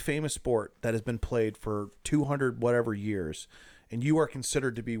very famous sport that has been played for 200 whatever years, and you are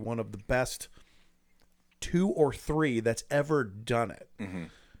considered to be one of the best 2 or 3 that's ever done it.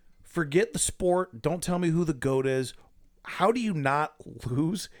 Forget the sport. Don't tell me who the GOAT is. How do you not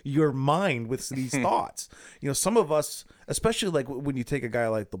lose your mind with these thoughts? Some of us, especially like when you take a guy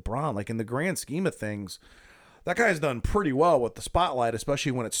like LeBron, like in the grand scheme of things, that guy's done pretty well with the spotlight,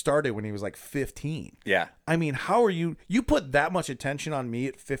 especially when it started when he was like 15. Yeah. I mean, how are you put that much attention on me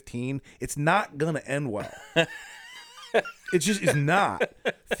at 15, it's not going to end well. It's not.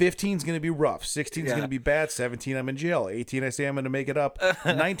 15's going to be rough. 16's going to be bad. 17, I'm in jail. 18, I say I'm going to make it up.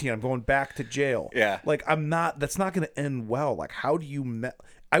 19, I'm going back to jail. Yeah. Like, that's not going to end well. Like, how do you,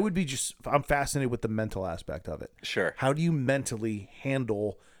 I'm fascinated with the mental aspect of it. Sure. How do you mentally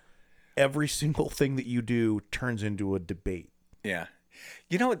handle every single thing that you do turns into a debate? Yeah.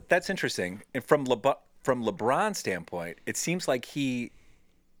 That's interesting. And from LeBron's standpoint, it seems like he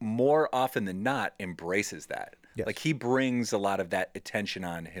more often than not embraces that. Yes. Like, he brings a lot of that attention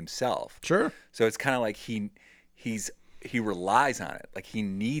on himself. Sure. So it's kind of like he's he relies on it. Like he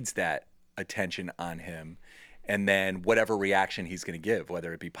needs that attention on him, and then whatever reaction he's going to give,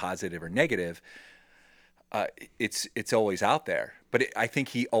 whether it be positive or negative, it's always out there. But I think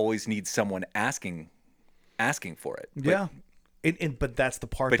he always needs someone asking for it. Yeah. But that's the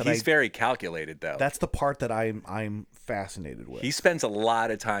part But he's very calculated, though. That's the part that I'm fascinated with. He spends a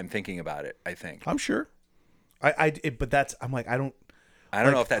lot of time thinking about it, I think. I'm sure. But that's, I'm like, I don't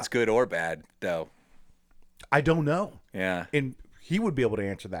know if that's good or bad, though. I don't know. Yeah. And he would be able to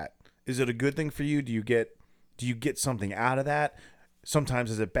answer that. Is it a good thing for you? Do you get something out of that? Sometimes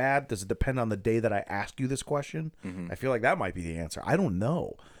is it bad? Does it depend on the day that I ask you this question? I feel like that might be the answer. I don't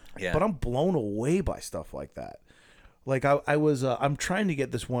know. Yeah. But I'm blown away by stuff like that. Like I'm trying to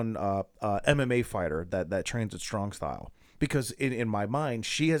get this one MMA fighter that trains at Strong Style, because in my mind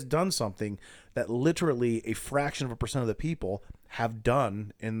she has done something that literally a fraction of a percent of the people have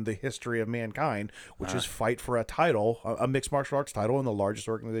done in the history of mankind, which is fight for a title, a mixed martial arts title in the largest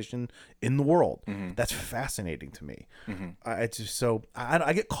organization in the world. That's fascinating to me. It's just so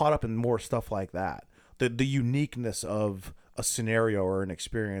I get caught up in more stuff like that. The uniqueness of a scenario or an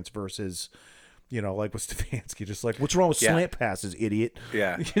experience versus, you know, like with Stefanski, just like, what's wrong with slant passes, idiot?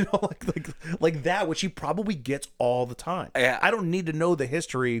 Yeah. You know, like that, which he probably gets all the time. Yeah. I don't need to know the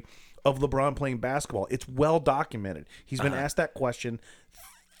history of LeBron playing basketball. It's well documented. He's been asked that question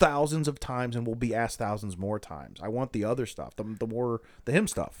thousands of times and will be asked thousands more times. I want the other stuff, the him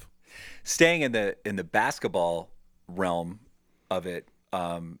stuff. Staying in the basketball realm of it,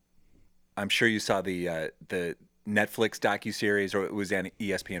 I'm sure you saw the Netflix docuseries, or it was on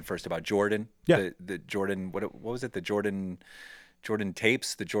ESPN first, about Jordan. Yeah. The Jordan, what was it? The Jordan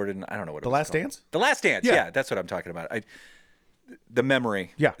tapes, I don't know what it was. The Last called. Dance? The Last Dance. Yeah, that's what I'm talking about. The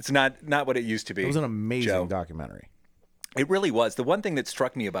memory. Yeah. It's not what it used to be. It was an amazing Joe. documentary. It really was. The one thing that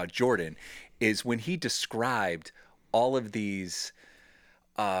struck me about Jordan is when he described all of these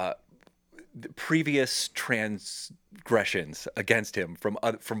the previous transgressions against him from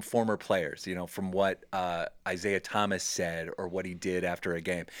former players, you know, from what Isaiah Thomas said or what he did after a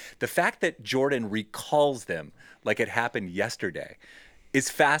game. The fact that Jordan recalls them like it happened yesterday is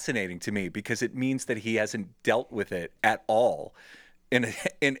fascinating to me, because it means that he hasn't dealt with it at all in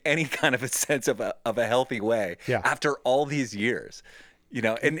any kind of a sense of a healthy way after all these years. You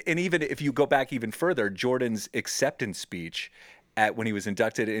know, and even if you go back even further, Jordan's acceptance speech when he was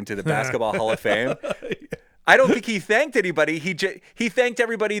inducted into the Basketball Hall of Fame, I don't think he thanked anybody. He thanked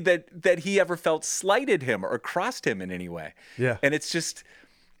everybody that he ever felt slighted him or crossed him in any way. Yeah. And it's just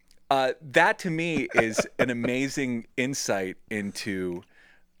that to me is an amazing insight into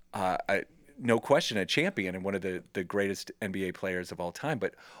no question a champion and one of the greatest NBA players of all time.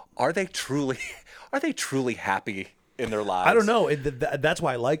 But are they truly happy in their lives? I don't know. That's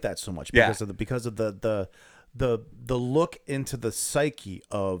why I like that so much, because of the look into the psyche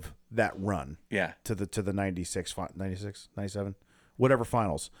of that run. Yeah. To the 96, 97, whatever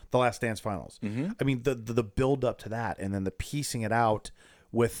finals, the Last Dance finals. I mean, the build up to that, and then the piecing it out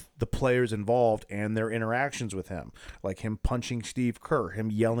with the players involved and their interactions with him, like him punching Steve Kerr, him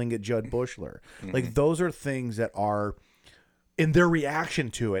yelling at Judd Bushler. Like, those are things that are in their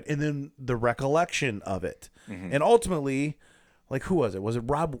reaction to it, and then the recollection of it. And ultimately, like, who was it? Was it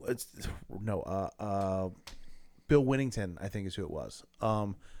Rob? Bill Winnington, I think is who it was.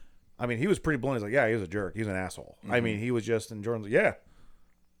 I mean, he was pretty blunt. He's like, yeah, he was a jerk. He's an asshole. I mean, he was just, and Jordan's like, yeah.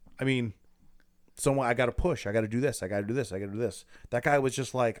 I mean, I got to push. I got to do this. I got to do this. I got to do this. That guy was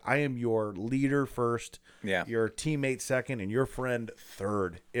just like, I am your leader first, your teammate second, and your friend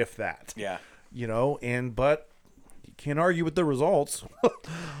third, if that. Yeah. You know, but you can't argue with the results.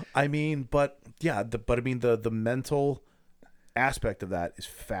 I mean, but yeah, the mental aspect of that is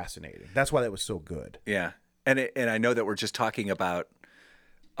fascinating. That's why that was so good. Yeah. And I know that we're just talking about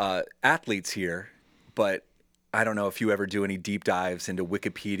athletes here, but I don't know if you ever do any deep dives into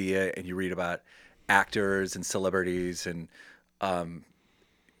Wikipedia and you read about actors and celebrities, and I'll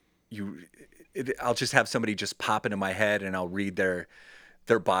just have somebody just pop into my head and I'll read their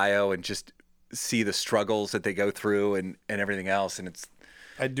bio and just see the struggles that they go through and everything else, and it's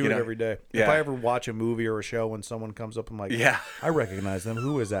I do it every day. Yeah. If I ever watch a movie or a show when someone comes up, I'm like, I recognize them.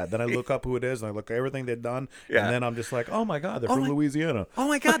 Who is that? Then I look up who it is, and I look at everything they've done, and then I'm just like, oh my God, they're from Louisiana. Oh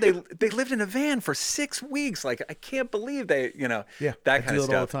my God, they lived in a van for 6 weeks. Like, I can't believe that I kind do of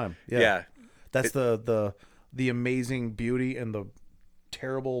it all stuff. the time. Yeah. That's the amazing beauty and the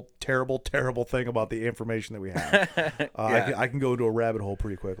terrible thing about the information that we have. I can go into a rabbit hole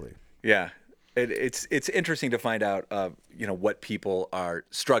pretty quickly. Yeah. It's interesting to find out, what people are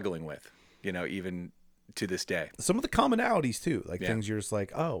struggling with, even to this day. Some of the commonalities too, like things you're just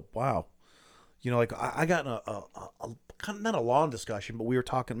like, oh wow, like I got in a kind of not a long discussion, but we were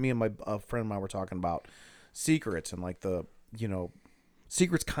talking. Me and my friend of mine were talking about secrets and like the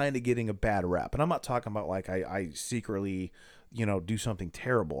secrets kind of getting a bad rep. And I'm not talking about like I secretly do something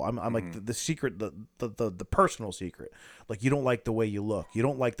terrible. I'm like the secret, the personal secret. Like you don't like the way you look. You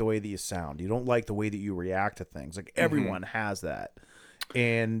don't like the way that you sound. You don't like the way that you react to things. Like everyone has that.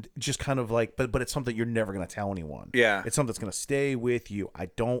 And just kind of like, but it's something you're never going to tell anyone. Yeah. It's something that's going to stay with you. I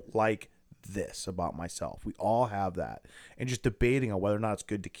don't like this about myself. We all have that. And just debating on whether or not it's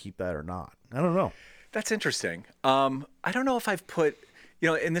good to keep that or not. I don't know. That's interesting. I don't know if I've put,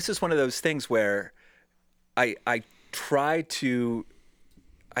 and this is one of those things where I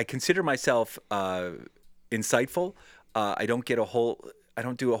consider myself insightful. I don't do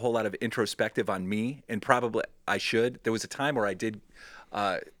a whole lot of introspective on me, and probably I should. There was a time where I did.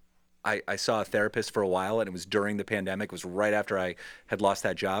 I saw a therapist for a while, and it was during the pandemic. It was right after I had lost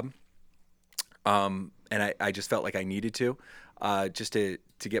that job, and I just felt like I needed to, just to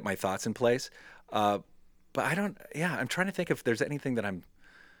get my thoughts in place. But I don't. Yeah, I'm trying to think if there's anything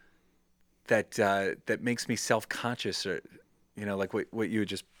that makes me self-conscious, or like what you had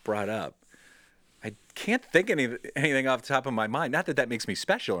just brought up. I can't think anything off the top of my mind. Not that makes me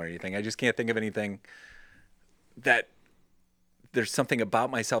special or anything. I just can't think of anything that there's something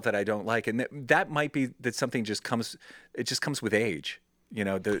about myself that I don't like, and that might be that something just comes with age.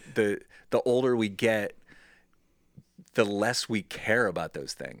 The older we get, the less we care about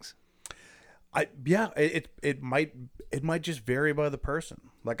those things. It might just vary by the person.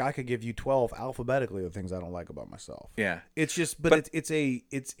 Like I could give you 12 alphabetically of things I don't like about myself. Yeah. It's just, But it's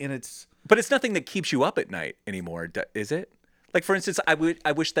nothing that keeps you up at night anymore, is it? Like for instance, I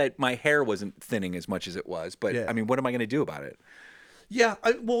wish that my hair wasn't thinning as much as it was, but Yeah. I mean, what am I going to do about it? Yeah.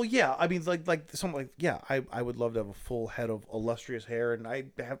 I mean, like something like, yeah, I would love to have a full head of illustrious hair, and I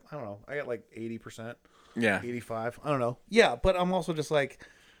don't know, I got like 80%, Yeah. 85, I don't know. Yeah, but I'm also just like,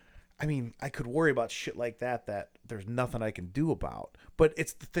 I mean, I could worry about shit like that there's nothing I can do about. But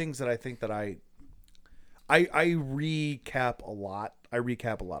it's the things that I think that I recap a lot. I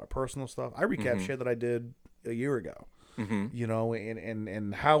recap a lot of personal stuff. I recap shit that I did a year ago.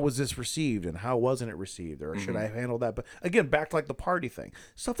 And how was this received, and how wasn't it received, or should I handle that? But again, back to like the party thing,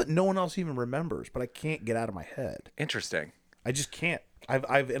 stuff that no one else even remembers, but I can't get out of my head. Interesting. I just can't.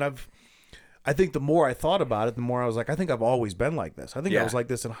 I think the more I thought about it, the more I was like, I think I've always been like this. I think I was like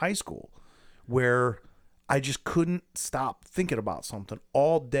this in high school, where I just couldn't stop thinking about something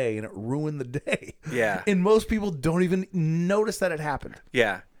all day, and it ruined the day. Yeah. And most people don't even notice that it happened.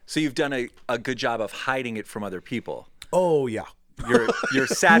 Yeah. So you've done a good job of hiding it from other people. Oh yeah. You're a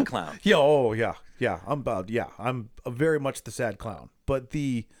sad clown. Yeah. Oh yeah. Yeah. I'm very much the sad clown. But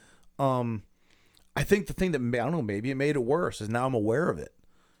I think the thing that, I don't know, maybe it made it worse is now I'm aware of it.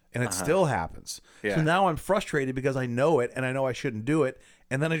 And it still happens. Yeah. So now I'm frustrated because I know it and I know I shouldn't do it.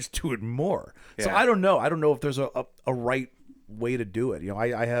 And then I just do it more. So Yeah. I don't know. I don't know if there's a right way to do it.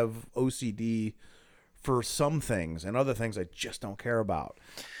 I have OCD for some things, and other things I just don't care about.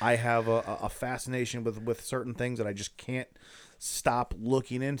 I have a fascination with certain things that I just can't stop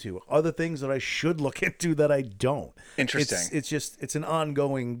looking into. Other things that I should look into that I don't. Interesting. It's an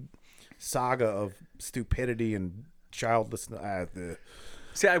ongoing saga of stupidity and childlessness.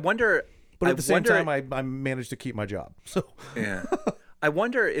 See, I wonder. But at the same time, I managed to keep my job. So Yeah. I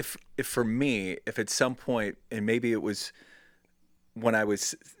wonder if for me, if at some point, and maybe it was when I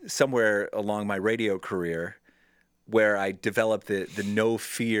was somewhere along my radio career, where I developed the no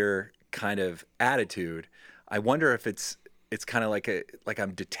fear kind of attitude, I wonder if it's kind of like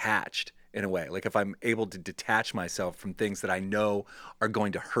I'm detached in a way. Like if I'm able to detach myself from things that I know are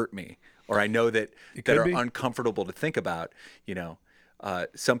going to hurt me, or I know that are be. uncomfortable to think about.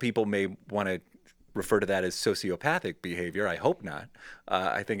 Some people may want to refer to that as sociopathic behavior. I hope not.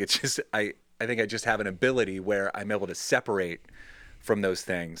 I think it's just I think I just have an ability where I'm able to separate from those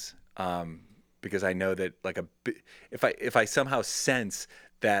things, because I know that if I somehow sense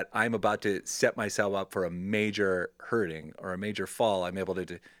that I'm about to set myself up for a major hurting or a major fall, I'm able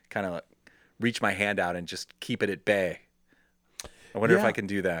to kind of reach my hand out and just keep it at bay. I wonder if Yeah. I can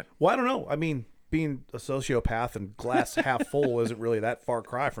do that. Well, I don't know. I mean, being a sociopath and glass half full isn't really that far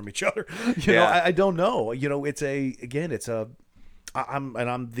cry from each other. You know, Yeah. I don't know. I'm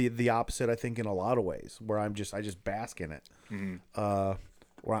the opposite, I think, in a lot of ways, where I just bask in it.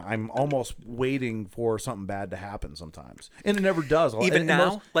 Where I'm almost waiting for something bad to happen sometimes, and it never does. Even And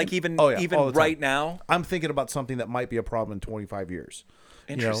now, even all the time. right now. I'm thinking about something that might be a problem in 25 years.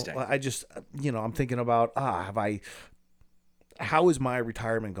 Interesting. I'm thinking about, how is my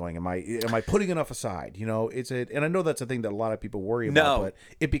retirement going? Am I putting enough aside? And I know that's a thing that a lot of people worry about, No. but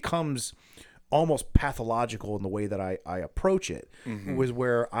it becomes almost pathological in the way that I approach it. Was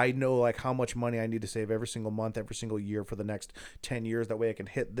where I know like how much money I need to save every single month, every single year for the next 10 years. That way I can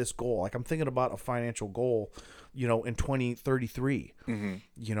hit this goal. Like I'm thinking about a financial goal, in 2033, and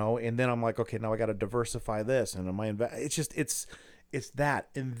then I'm like, okay, now I got to diversify this. And it's that.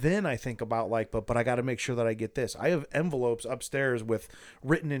 And then I think about like, but I got to make sure that I get this. I have envelopes upstairs with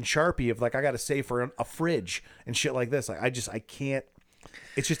written in Sharpie of like, I got to save for a fridge and shit like this. Like I can't,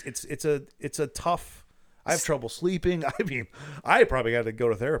 it's a tough, I have trouble sleeping. I mean, I probably got to go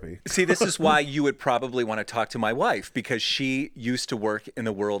to therapy. See, this is why you would probably want to talk to my wife, because she used to work in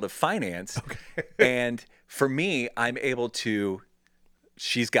the world of finance. Okay. And for me,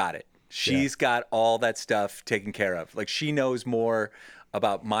 she's got it. She's got all that stuff taken care of. Like she knows more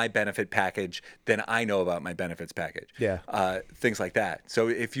about my benefit package than I know about my benefits package. Yeah. Things like that. So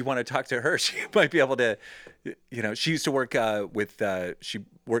if you want to talk to her, she might be able to, she used to work she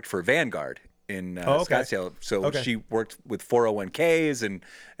worked for Vanguard in Scottsdale. So she worked with 401ks and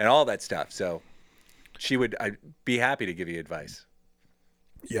all that stuff. So I'd be happy to give you advice.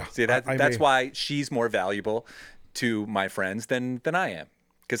 Yeah. See, that's why she's more valuable to my friends than I am.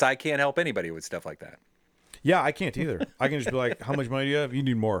 Because I can't help anybody with stuff like that. Yeah, I can't either. I can just be like, how much money do you have? You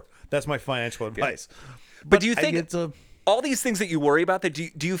need more. That's my financial advice. But do you think all these things that you worry about, that do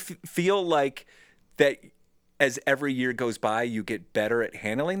you feel like that as every year goes by, you get better at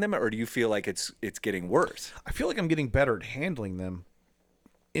handling them, or do you feel like it's getting worse? I feel like I'm getting better at handling them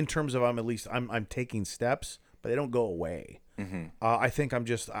in terms of I'm taking steps, but they don't go away. Mm-hmm. I think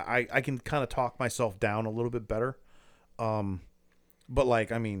I can kind of talk myself down a little bit better. But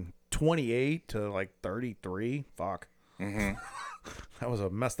like, I mean, 28 to like 33, fuck. Mm-hmm. That was a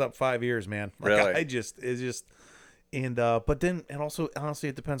messed up 5 years, man. Like, really? But then, and also, honestly,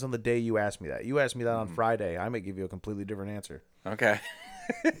 it depends on the day you ask me that. You ask me that on Friday, I may give you a completely different answer. Okay.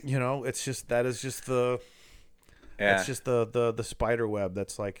 It's just, that's just the spider web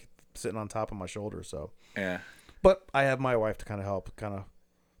that's like sitting on top of my shoulder. So, yeah. But I have my wife to kind of help, kind of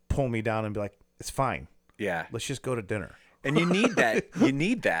pull me down and be like, it's fine. Yeah. Let's just go to dinner. And you need that. You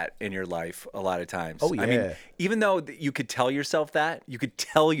need that in your life a lot of times. Oh, yeah. I mean, even though you could tell yourself that,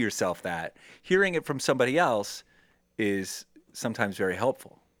 hearing it from somebody else is sometimes very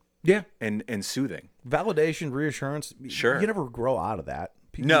helpful. Yeah. And soothing. Validation, reassurance. Sure. You never grow out of that.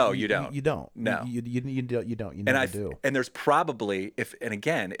 No, you don't. You don't. No. You don't. You never do. And there's probably, if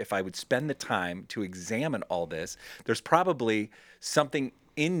I would spend the time to examine all this, there's probably something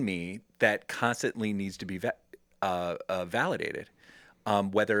in me that constantly needs to be validated.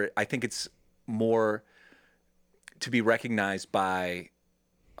 Whether I think it's more to be recognized by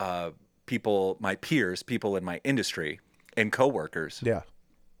people, my peers, people in my industry, and coworkers. Yeah.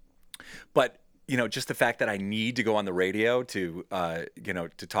 But just the fact that I need to go on the radio to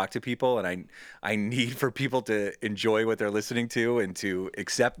to talk to people, and I need for people to enjoy what they're listening to and to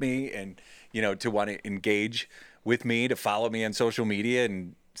accept me, and to want to engage with me, to follow me on social media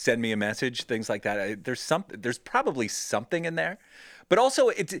and send me a message, things like that. There's probably something in there, but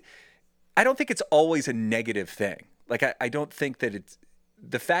also I don't think it's always a negative thing. Like I don't think that it's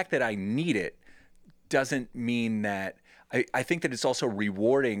the fact that I need it doesn't mean that I think that it's also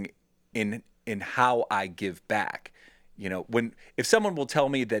rewarding in how I give back. If someone will tell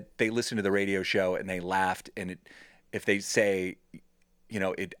me that they listened to the radio show and they laughed, and if they say,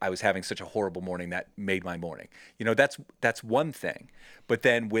 I was having such a horrible morning that made my morning. That's one thing. But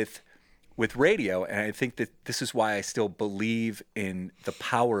then with radio, and I think that this is why I still believe in the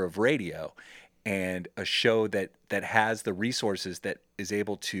power of radio and a show that has the resources that is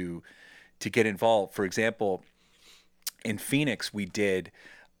able to get involved. For example, in Phoenix, we did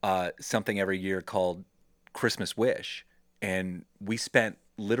something every year called Christmas Wish, and we spent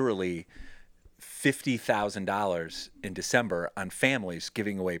literally $50,000 in December on families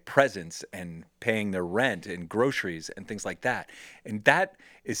giving away presents and paying their rent and groceries and things like that. And that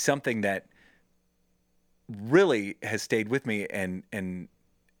is something that really has stayed with me and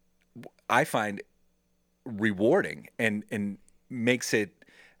I find rewarding and makes it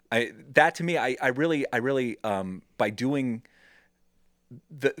that to me, I really by doing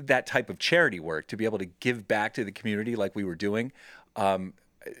that type of charity work, to be able to give back to the community like we were doing,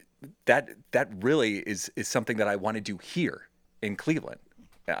 that really is something that I want to do here in Cleveland.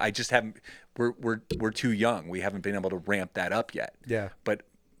 I just haven't. We're too young. We haven't been able to ramp that up yet. Yeah. But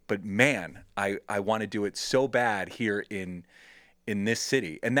man, I want to do it so bad here in this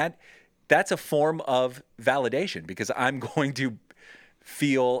city, and that's a form of validation, because I'm going to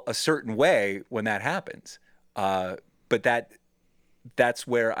feel a certain way when that happens. But that's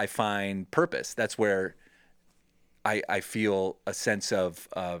where I find purpose. That's where I feel a sense of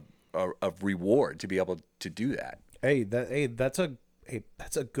of reward to be able to do that.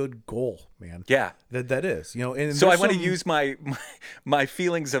 That's a good goal, man. Yeah. That is, and So I there's want to some- use my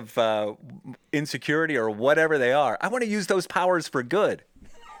feelings of insecurity or whatever they are. I want to use those powers for good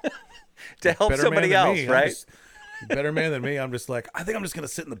to help better somebody man than else, me. right? Better man than me. I'm just like, I think I'm just gonna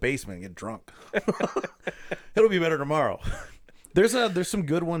sit in the basement and get drunk. It'll be better tomorrow. There's some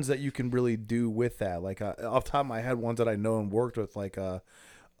good ones that you can really do with that. Like off the top of my head, ones that I know and worked with, like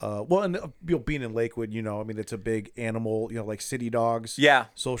being in Lakewood, I mean, it's a big animal, like City Dogs. Yeah.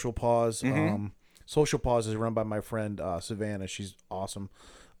 Social Paws. Social Paws is run by my friend Savannah. She's awesome.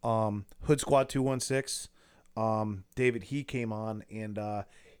 Hood Squad 216. David, he came on, and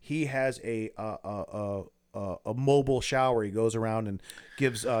he has a mobile shower. He goes around and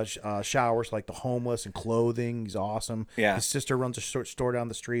gives showers to, like, the homeless and clothing. He's awesome. Yeah. His sister runs a store down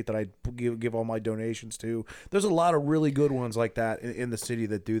the street that I give all my donations to. There's a lot of really good ones like that in the city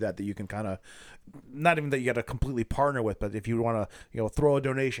that do that you can kind of, not even that you got to completely partner with, but if you want to Throw a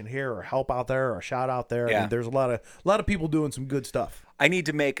donation here or help out there or a shout out there. Yeah. I mean, there's a lot of people doing some good stuff. I need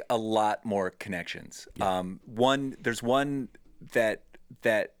to make a lot more connections. Yeah. There's one that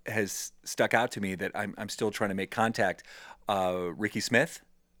has stuck out to me that I'm still trying to make contact. Ricky Smith.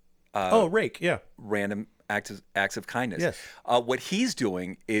 Rake, yeah. Random acts of kindness. Yes. What he's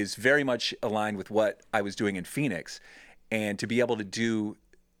doing is very much aligned with what I was doing in Phoenix, and to be able to do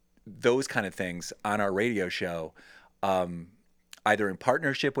those kind of things on our radio show, either in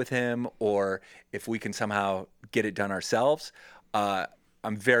partnership with him or if we can somehow get it done ourselves,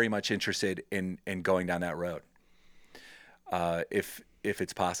 I'm very much interested in going down that road. If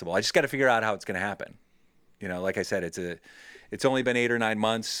it's possible, I just got to figure out how it's going to happen. Like I said, it's only been 8 or 9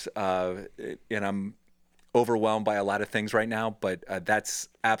 months, and I'm overwhelmed by a lot of things right now. But that's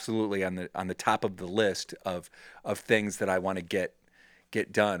absolutely on the top of the list of things that I want to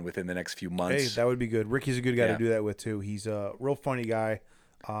get done within the next few months. Hey, that would be good. Ricky's a good guy Yeah. to do that with too. He's a real funny guy.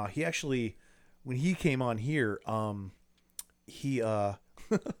 He actually, when he came on here, he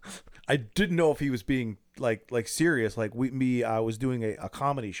I didn't know if he was being like serious. Like I was doing a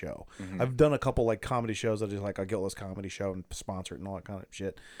comedy show. Mm-hmm. I've done a couple like comedy shows. I just like a Guiltless comedy show and sponsor it and all that kind of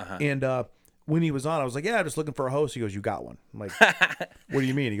shit. Uh-huh. And when he was on, I was like, yeah, I'm just looking for a host. He goes, you got one. I'm like, what do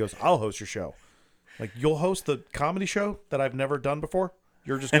you mean? He goes, I'll host your show. Like, you'll host the comedy show that I've never done before?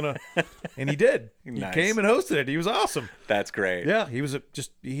 You're just gonna, and he did. Nice. He came and hosted it. He was awesome. That's great. Yeah, he's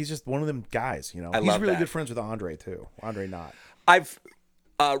just one of them guys. He's love really that. good friends with Andre too. Andre Knott. I've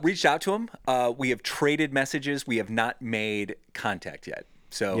reached out to him. We have traded messages. We have not made contact yet.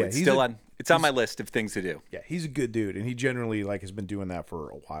 So Yeah, it's he's still a- it's on my list of things to do. Yeah, he's a good dude, and he generally has been doing that for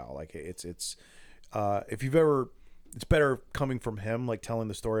a while. Like it's if you've ever, it's better coming from him, like telling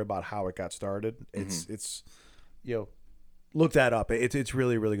the story about how it got started. It's look that up. It's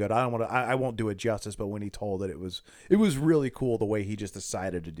really, really good. I won't do it justice, but when he told it, it was really cool the way he just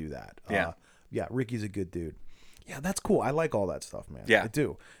decided to do that. Yeah. Yeah, Ricky's a good dude. Yeah, that's cool. I like all that stuff, man. Yeah. I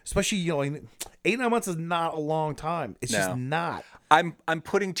do. Especially, 8 9 months is not a long time. It's just No. not. I'm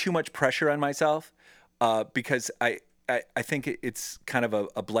putting too much pressure on myself because I think it's kind of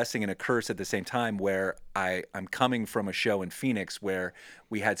a blessing and a curse at the same time, where I'm coming from a show in Phoenix where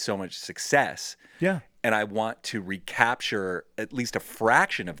we had so much success. Yeah. And I want to recapture at least a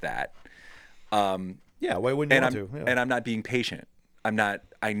fraction of that. Yeah, why wouldn't you want to? Yeah. And I'm not being patient.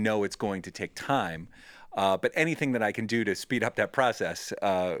 I know it's going to take time, but anything that I can do to speed up that process,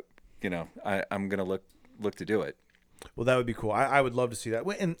 I'm going to look to do it. Well, that would be cool. I would love to see that.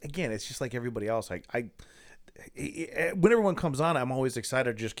 And again, it's just like everybody else. When everyone comes on, I'm always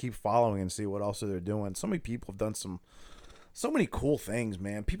excited to just keep following and see what else they're doing. So many people have done so many cool things,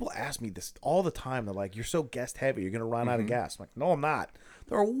 man. People ask me this all the time. They're like, you're so guest heavy. You're going to run out of gas. I'm like, no, I'm not.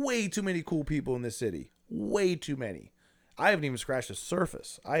 There are way too many cool people in this city. Way too many. I haven't even scratched the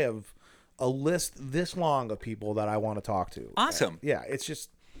surface. I have a list this long of people that I want to talk to. Awesome. Yeah,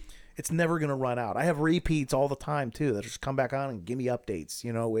 it's never going to run out. I have repeats all the time too that just come back on and give me updates.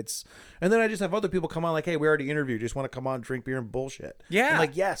 And then I just have other people come on like, hey, we already interviewed. Just want to come on, drink beer and bullshit. Yeah. I'm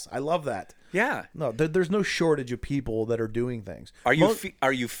like, yes, I love that. Yeah. No, there's no shortage of people that are doing things. Are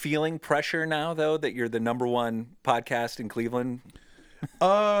you feeling pressure now, though, that you're the #1 podcast in Cleveland?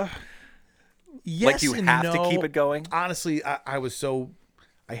 Yes, Like you and have to no. keep it going? Honestly,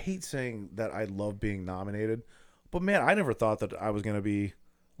 I hate saying that I love being nominated, but man, I never thought that I was going to be,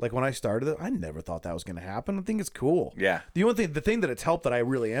 like when I started it, I never thought that was going to happen. I think it's cool. Yeah. The thing that it's helped that I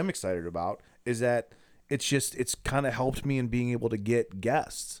really am excited about is that it's kind of helped me in being able to get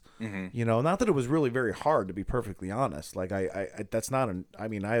guests. Not that it was really very hard, to be perfectly honest. Like I that's not I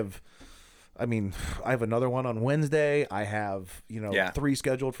mean, I have I mean, I have another one on Wednesday. I have, Yeah. 3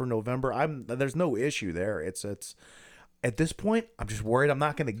 scheduled for November. There's no issue there. It's at this point, I'm just worried I'm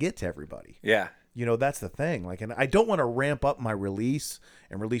not going to get to everybody. Yeah. That's the thing. Like, and I don't want to ramp up my release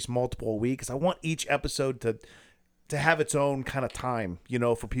and release multiple a week because I want each episode to have its own kind of time,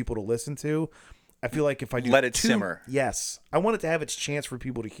 for people to listen to. I feel like if I do Let it simmer. Yes. I want it to have its chance for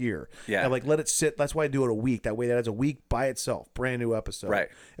people to hear. Yeah. And let it sit. That's why I do it a week. That way that has a week by itself. Brand new episode. Right.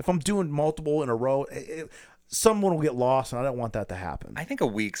 If I'm doing multiple in a row, someone will get lost, and I don't want that to happen. I think a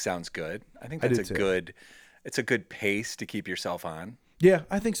week sounds good. I think that's it's a good pace to keep yourself on. Yeah,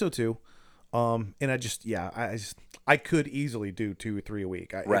 I think so too. And I could easily do 2 or 3 a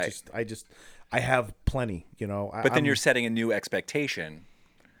week. I have plenty, But then you're setting a new expectation.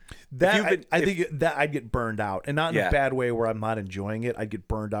 I think that I'd get burned out, and not in Yeah. a bad way where I'm not enjoying it. I'd get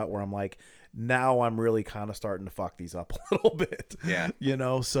burned out where I'm like, now I'm really kind of starting to fuck these up a little bit. Yeah.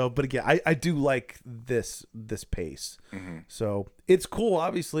 So, but again, I do like this pace. Mm-hmm. So it's cool.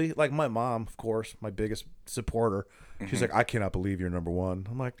 Obviously, like my mom, of course, my biggest supporter. She's Mm-hmm. like, I cannot believe you're number one.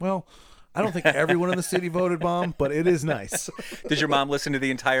 I'm like, well, I don't think everyone in the city voted, Mom, but it is nice. Does your mom listen to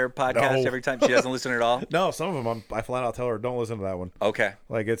the entire podcast No. every time? She doesn't listen at all? No, some of them I flat out tell her, don't listen to that one. Okay.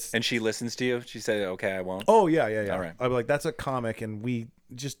 Like it's. And she listens to you? She said, okay, I won't? Oh yeah. All right. I'd be like, that's a comic, and we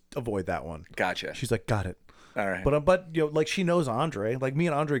just avoid that one. Gotcha. She's like, got it. All right. But like she knows Andre. Like me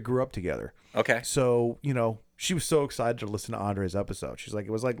and Andre grew up together. Okay. So she was so excited to listen to Andre's episode. She's like,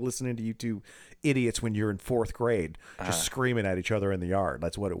 it was like listening to you two idiots when you're in 4th grade, just screaming at each other in the yard.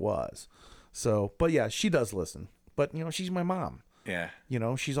 That's what it was. So, but yeah, she does listen. But she's my mom. Yeah.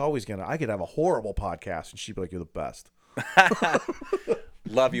 She's always I could have a horrible podcast and she'd be like, you're the best.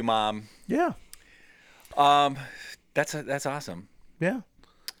 Love you, Mom. Yeah. That's awesome. Yeah.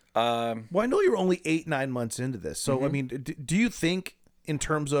 Well, I know you're only 8-9 months into this. So, I mean, do you think in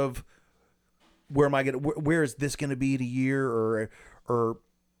terms of where is this going to be in a year or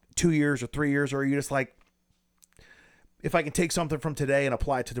 2 years or 3 years? Or are you just like, if I can take something from today and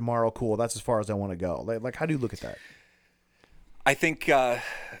apply it to tomorrow, cool, that's as far as I want to go. Like how do you look at that? I think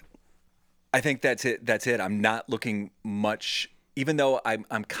that's it. That's it. I'm not looking much, even though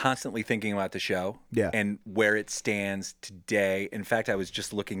I'm constantly thinking about the show and where it stands today. In fact, I was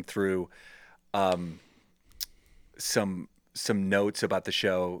just looking through some notes about the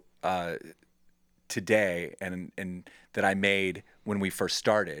show today and that I made when we first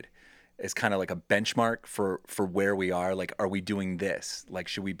started. It's kind of like a benchmark for where we are. Like, are we doing this? Like,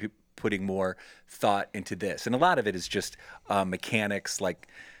 should we be putting more thought into this? And a lot of it is just mechanics, like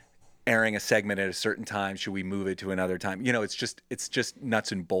airing a segment at a certain time. Should we move it to another time? It's just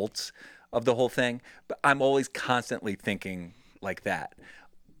nuts and bolts of the whole thing. But I'm always constantly thinking like that,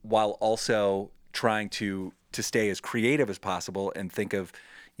 while also trying to stay as creative as possible and think of,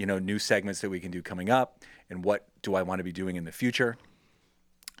 new segments that we can do coming up and what do I want to be doing in the future.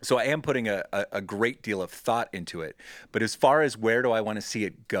 So I am putting a great deal of thought into it. But as far as where do I want to see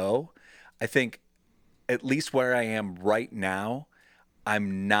it go, I think at least where I am right now,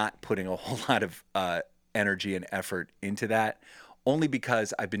 I'm not putting a whole lot of energy and effort into that, only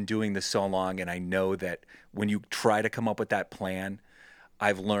because I've been doing this so long and I know that when you try to come up with that plan,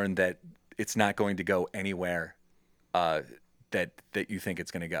 I've learned that it's not going to go anywhere that you think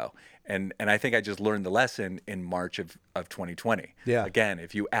it's going to go. And I think I just learned the lesson in March of 2020. Yeah. Again,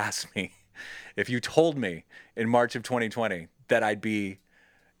 if you asked me, if you told me in March of 2020 that I'd be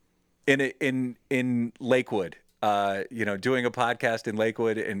in Lakewood, doing a podcast in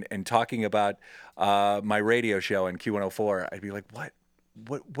Lakewood and talking about my radio show in Q104, I'd be like,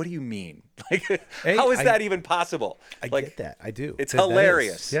 what do you mean? Like, Hey, how is that even possible? I Like, get that. I do. It's That is-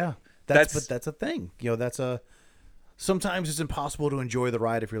 hilarious. yeah. But that's a thing. Sometimes it's impossible to enjoy the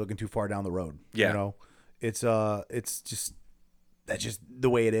ride if you're looking too far down the road. Yeah. It's just that's just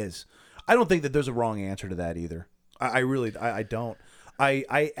the way it is. I don't think that there's a wrong answer to that either. I really don't.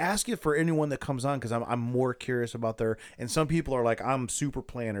 I ask it for anyone that comes on because I'm more curious about and some people are like, I'm super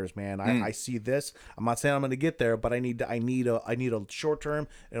planners, man. I see this. I'm not saying I'm going to get there, but I need a short term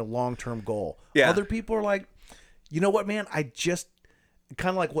and a long term goal. Yeah. Other people are like, you know what, man? I just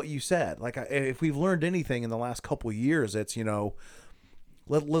kind of like what you said. Like, if we've learned anything in the last couple of years, it's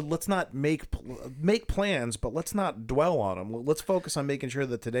let's not make plans, but let's not dwell on them. Let's focus on making sure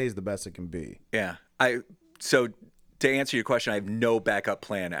that today's the best it can be. Yeah. So to answer your question, I have no backup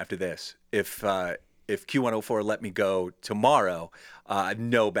plan after this. If Q104 let me go tomorrow, I have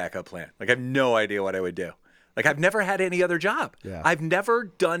no backup plan. Like, I have no idea what I would do. Like, I've never had any other job. Yeah. I've never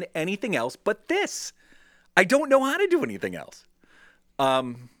done anything else but this. I don't know how to do anything else.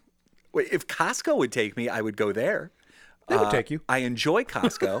 If Costco would take me, I would go there. They would take you. I enjoy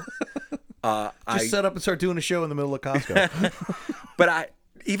Costco. Just set up and start doing a show in the middle of Costco. But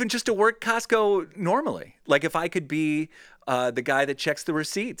even just to work Costco normally, like if I could be the guy that checks the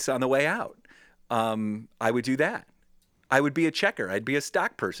receipts on the way out, I would do that. I would be a checker. I'd be a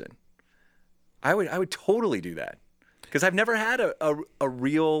stock person. I would totally do that because I've never had a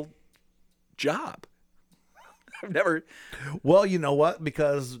real job. I've never. Well, you know what?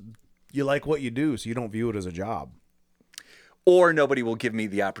 Because you like what you do, so you don't view it as a job. Or nobody will give me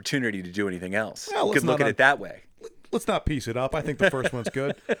the opportunity to do anything else. Well, You could look at it that way. Let's not piece it up. I think the first one's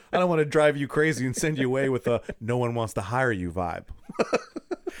good. I don't want to drive you crazy and send you away with a no one wants to hire you vibe.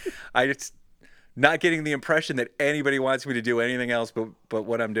 I just not getting the impression that anybody wants me to do anything else but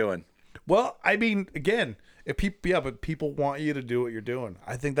what I'm doing. Well, I mean, again, if but people want you to do what you're doing.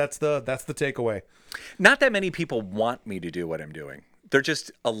 I think that's the takeaway. Not that many people want me to do what I'm doing. They're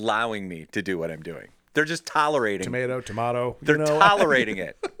just allowing me to do what I'm doing. They're just tolerating. Tomato. They're tolerating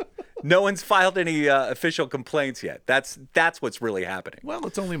it. No one's filed any official complaints yet. That's what's really happening. Well,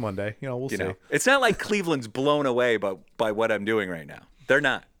 it's only Monday. We'll see. It's not like Cleveland's blown away by what I'm doing right now. They're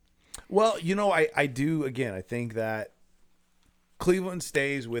not. Well, I do, again, I think that Cleveland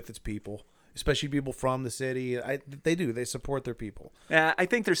stays with its people, especially people from the city. They support their people. I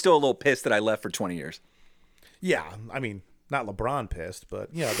think they're still a little pissed that I left for 20 years. Yeah, I mean, not LeBron pissed, but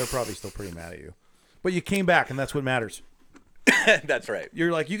yeah, they're probably still pretty mad at you. But you came back, and that's what matters. That's right.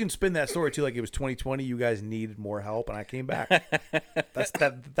 You're like, you can spin that story too, like it was 2020. You guys needed more help, and I came back. That's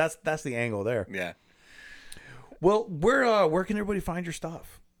the angle there. Yeah. Well, where can everybody find your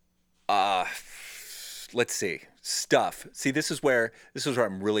stuff? Let's see. Stuff. See, this is where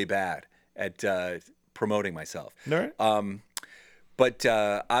I'm really bad at promoting myself. All right. But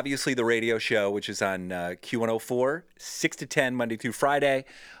obviously the radio show, which is on Q104, 6 to 10, Monday through Friday.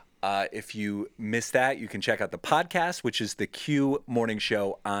 If you miss that, you can check out the podcast, which is the Q Morning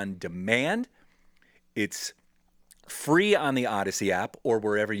Show on Demand. It's free on the Odyssey app or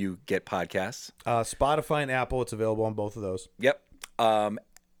wherever you get podcasts. Spotify and Apple, it's available on both of those. Yep. And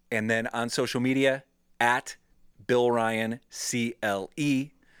then on social media, at Bill Ryan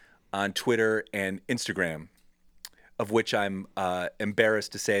CLE on Twitter and Instagram, of which I'm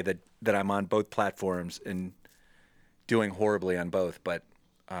embarrassed to say that I'm on both platforms and doing horribly on both, but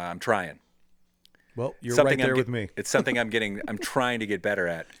I'm trying. Well, you're right there with me. It's something I'm trying to get better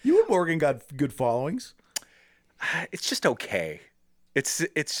at. You and Morgan got good followings. It's just okay. It's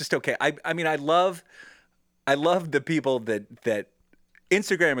just okay. I mean, I love the people that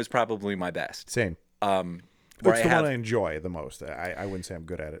Instagram is probably my best. Same. It's the one I enjoy the most. I wouldn't say I'm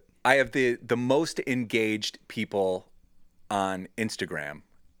good at it. I have the most engaged people on Instagram,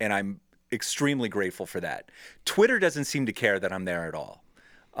 and I'm extremely grateful for that. Twitter doesn't seem to care that I'm there at all.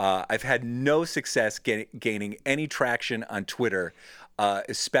 I've had no success gaining any traction on Twitter,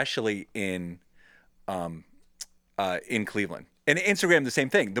 especially in Cleveland. And Instagram, the same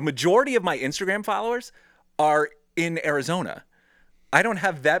thing. The majority of my Instagram followers are in Arizona. I don't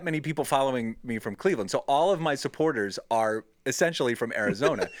have that many people following me from Cleveland. So all of my supporters are essentially from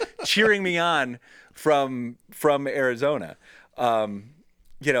Arizona, cheering me on from Arizona. And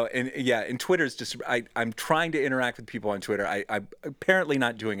Twitter's just, I'm trying to interact with people on Twitter. I'm apparently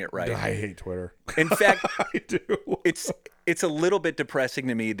not doing it right. I hate Twitter. In fact, I do. It's a little bit depressing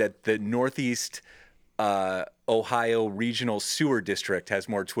to me that the Northeast Ohio Regional Sewer District has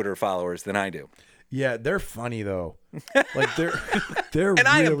more Twitter followers than I do. Yeah, they're funny though. Like they're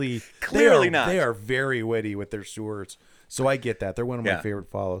and really clearly not. They are very witty with their sewers. So I get that. They're one of my favorite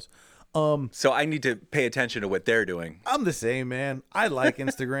follows. So I need to pay attention to what they're doing. I'm the same, man. I like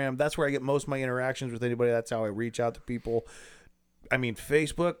Instagram. That's where I get most of my interactions with anybody. That's how I reach out to people. I mean,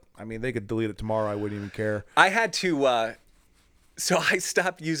 Facebook, they could delete it tomorrow. I wouldn't even care. I had to, so I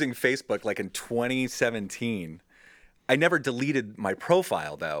stopped using Facebook like in 2017. I never deleted my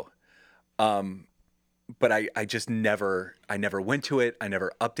profile though. But I just never went to it. I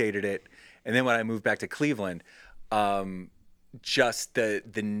never updated it. And then when I moved back to Cleveland, just the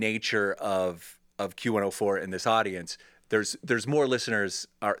nature of Q104 and this audience, there's more listeners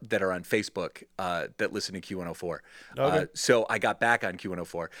that are on Facebook that listen to Q104. Okay. So I got back on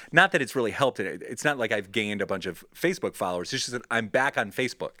Q104. Not that it's really helped it. It's not like I've gained a bunch of Facebook followers. It's just that I'm back on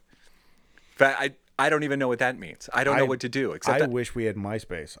Facebook. But I don't even know what that means. I don't know what to do. Except I wish we had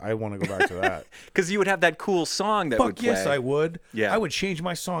MySpace. I want to go back to that. Because you would have that cool song that would play. Yes, I would. Yeah. I would change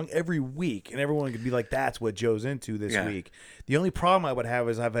my song every week, and everyone could be like, that's what Joe's into this week. The only problem I would have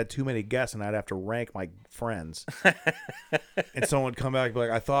is I've had too many guests, and I'd have to rank my friends. And someone would come back and be like,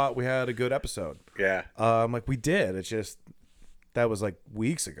 I thought we had a good episode. Yeah. I'm like, we did. It's just, that was like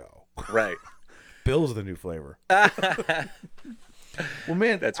weeks ago. Right. Bill's the new flavor. Well,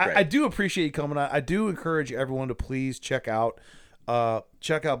 man, That's great. I do appreciate you coming on. I do encourage everyone to please check out Bill,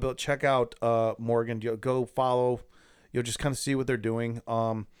 check out Morgan. Go follow. You'll just kind of see what they're doing.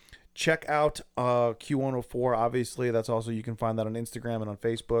 Check out Q104. Obviously, that's also, you can find that on Instagram and on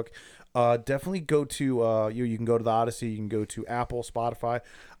Facebook. Definitely go to you can go to the Odyssey. You can go to Apple, Spotify.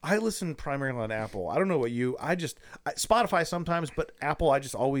 I listen primarily on Apple. I don't know what you. Spotify sometimes, but Apple I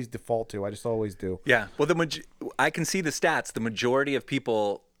just always default to. I just always do. Yeah. Well, I can see the stats. The majority of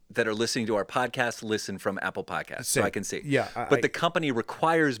people that are listening to our podcast listen from Apple Podcasts. So I can see. Yeah. But the company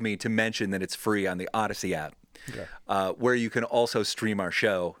requires me to mention that it's free on the Odyssey app, where you can also stream our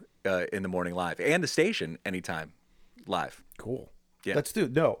show in the morning live, and the station anytime live. Cool. Yeah. Let's do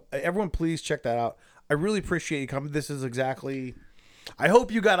it. No, everyone, please check that out. I really appreciate you coming. This is exactly. I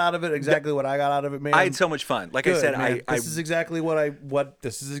hope you got out of it exactly what I got out of it, man. I had so much fun. Like Good, I said, man. This is exactly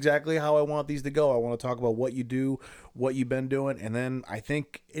this is exactly how I want these to go. I want to talk about what you do, what you've been doing, and then I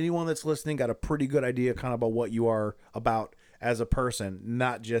think anyone that's listening got a pretty good idea kind of about what you are about as a person,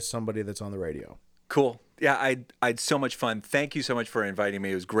 not just somebody that's on the radio. Cool. Yeah, I had so much fun. Thank you so much for inviting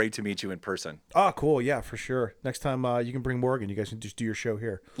me. It was great to meet you in person. Oh, cool. Yeah, for sure. Next time you can bring Morgan. You guys can just do your show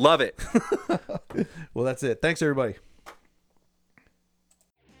here. Love it. Well, that's it. Thanks, everybody.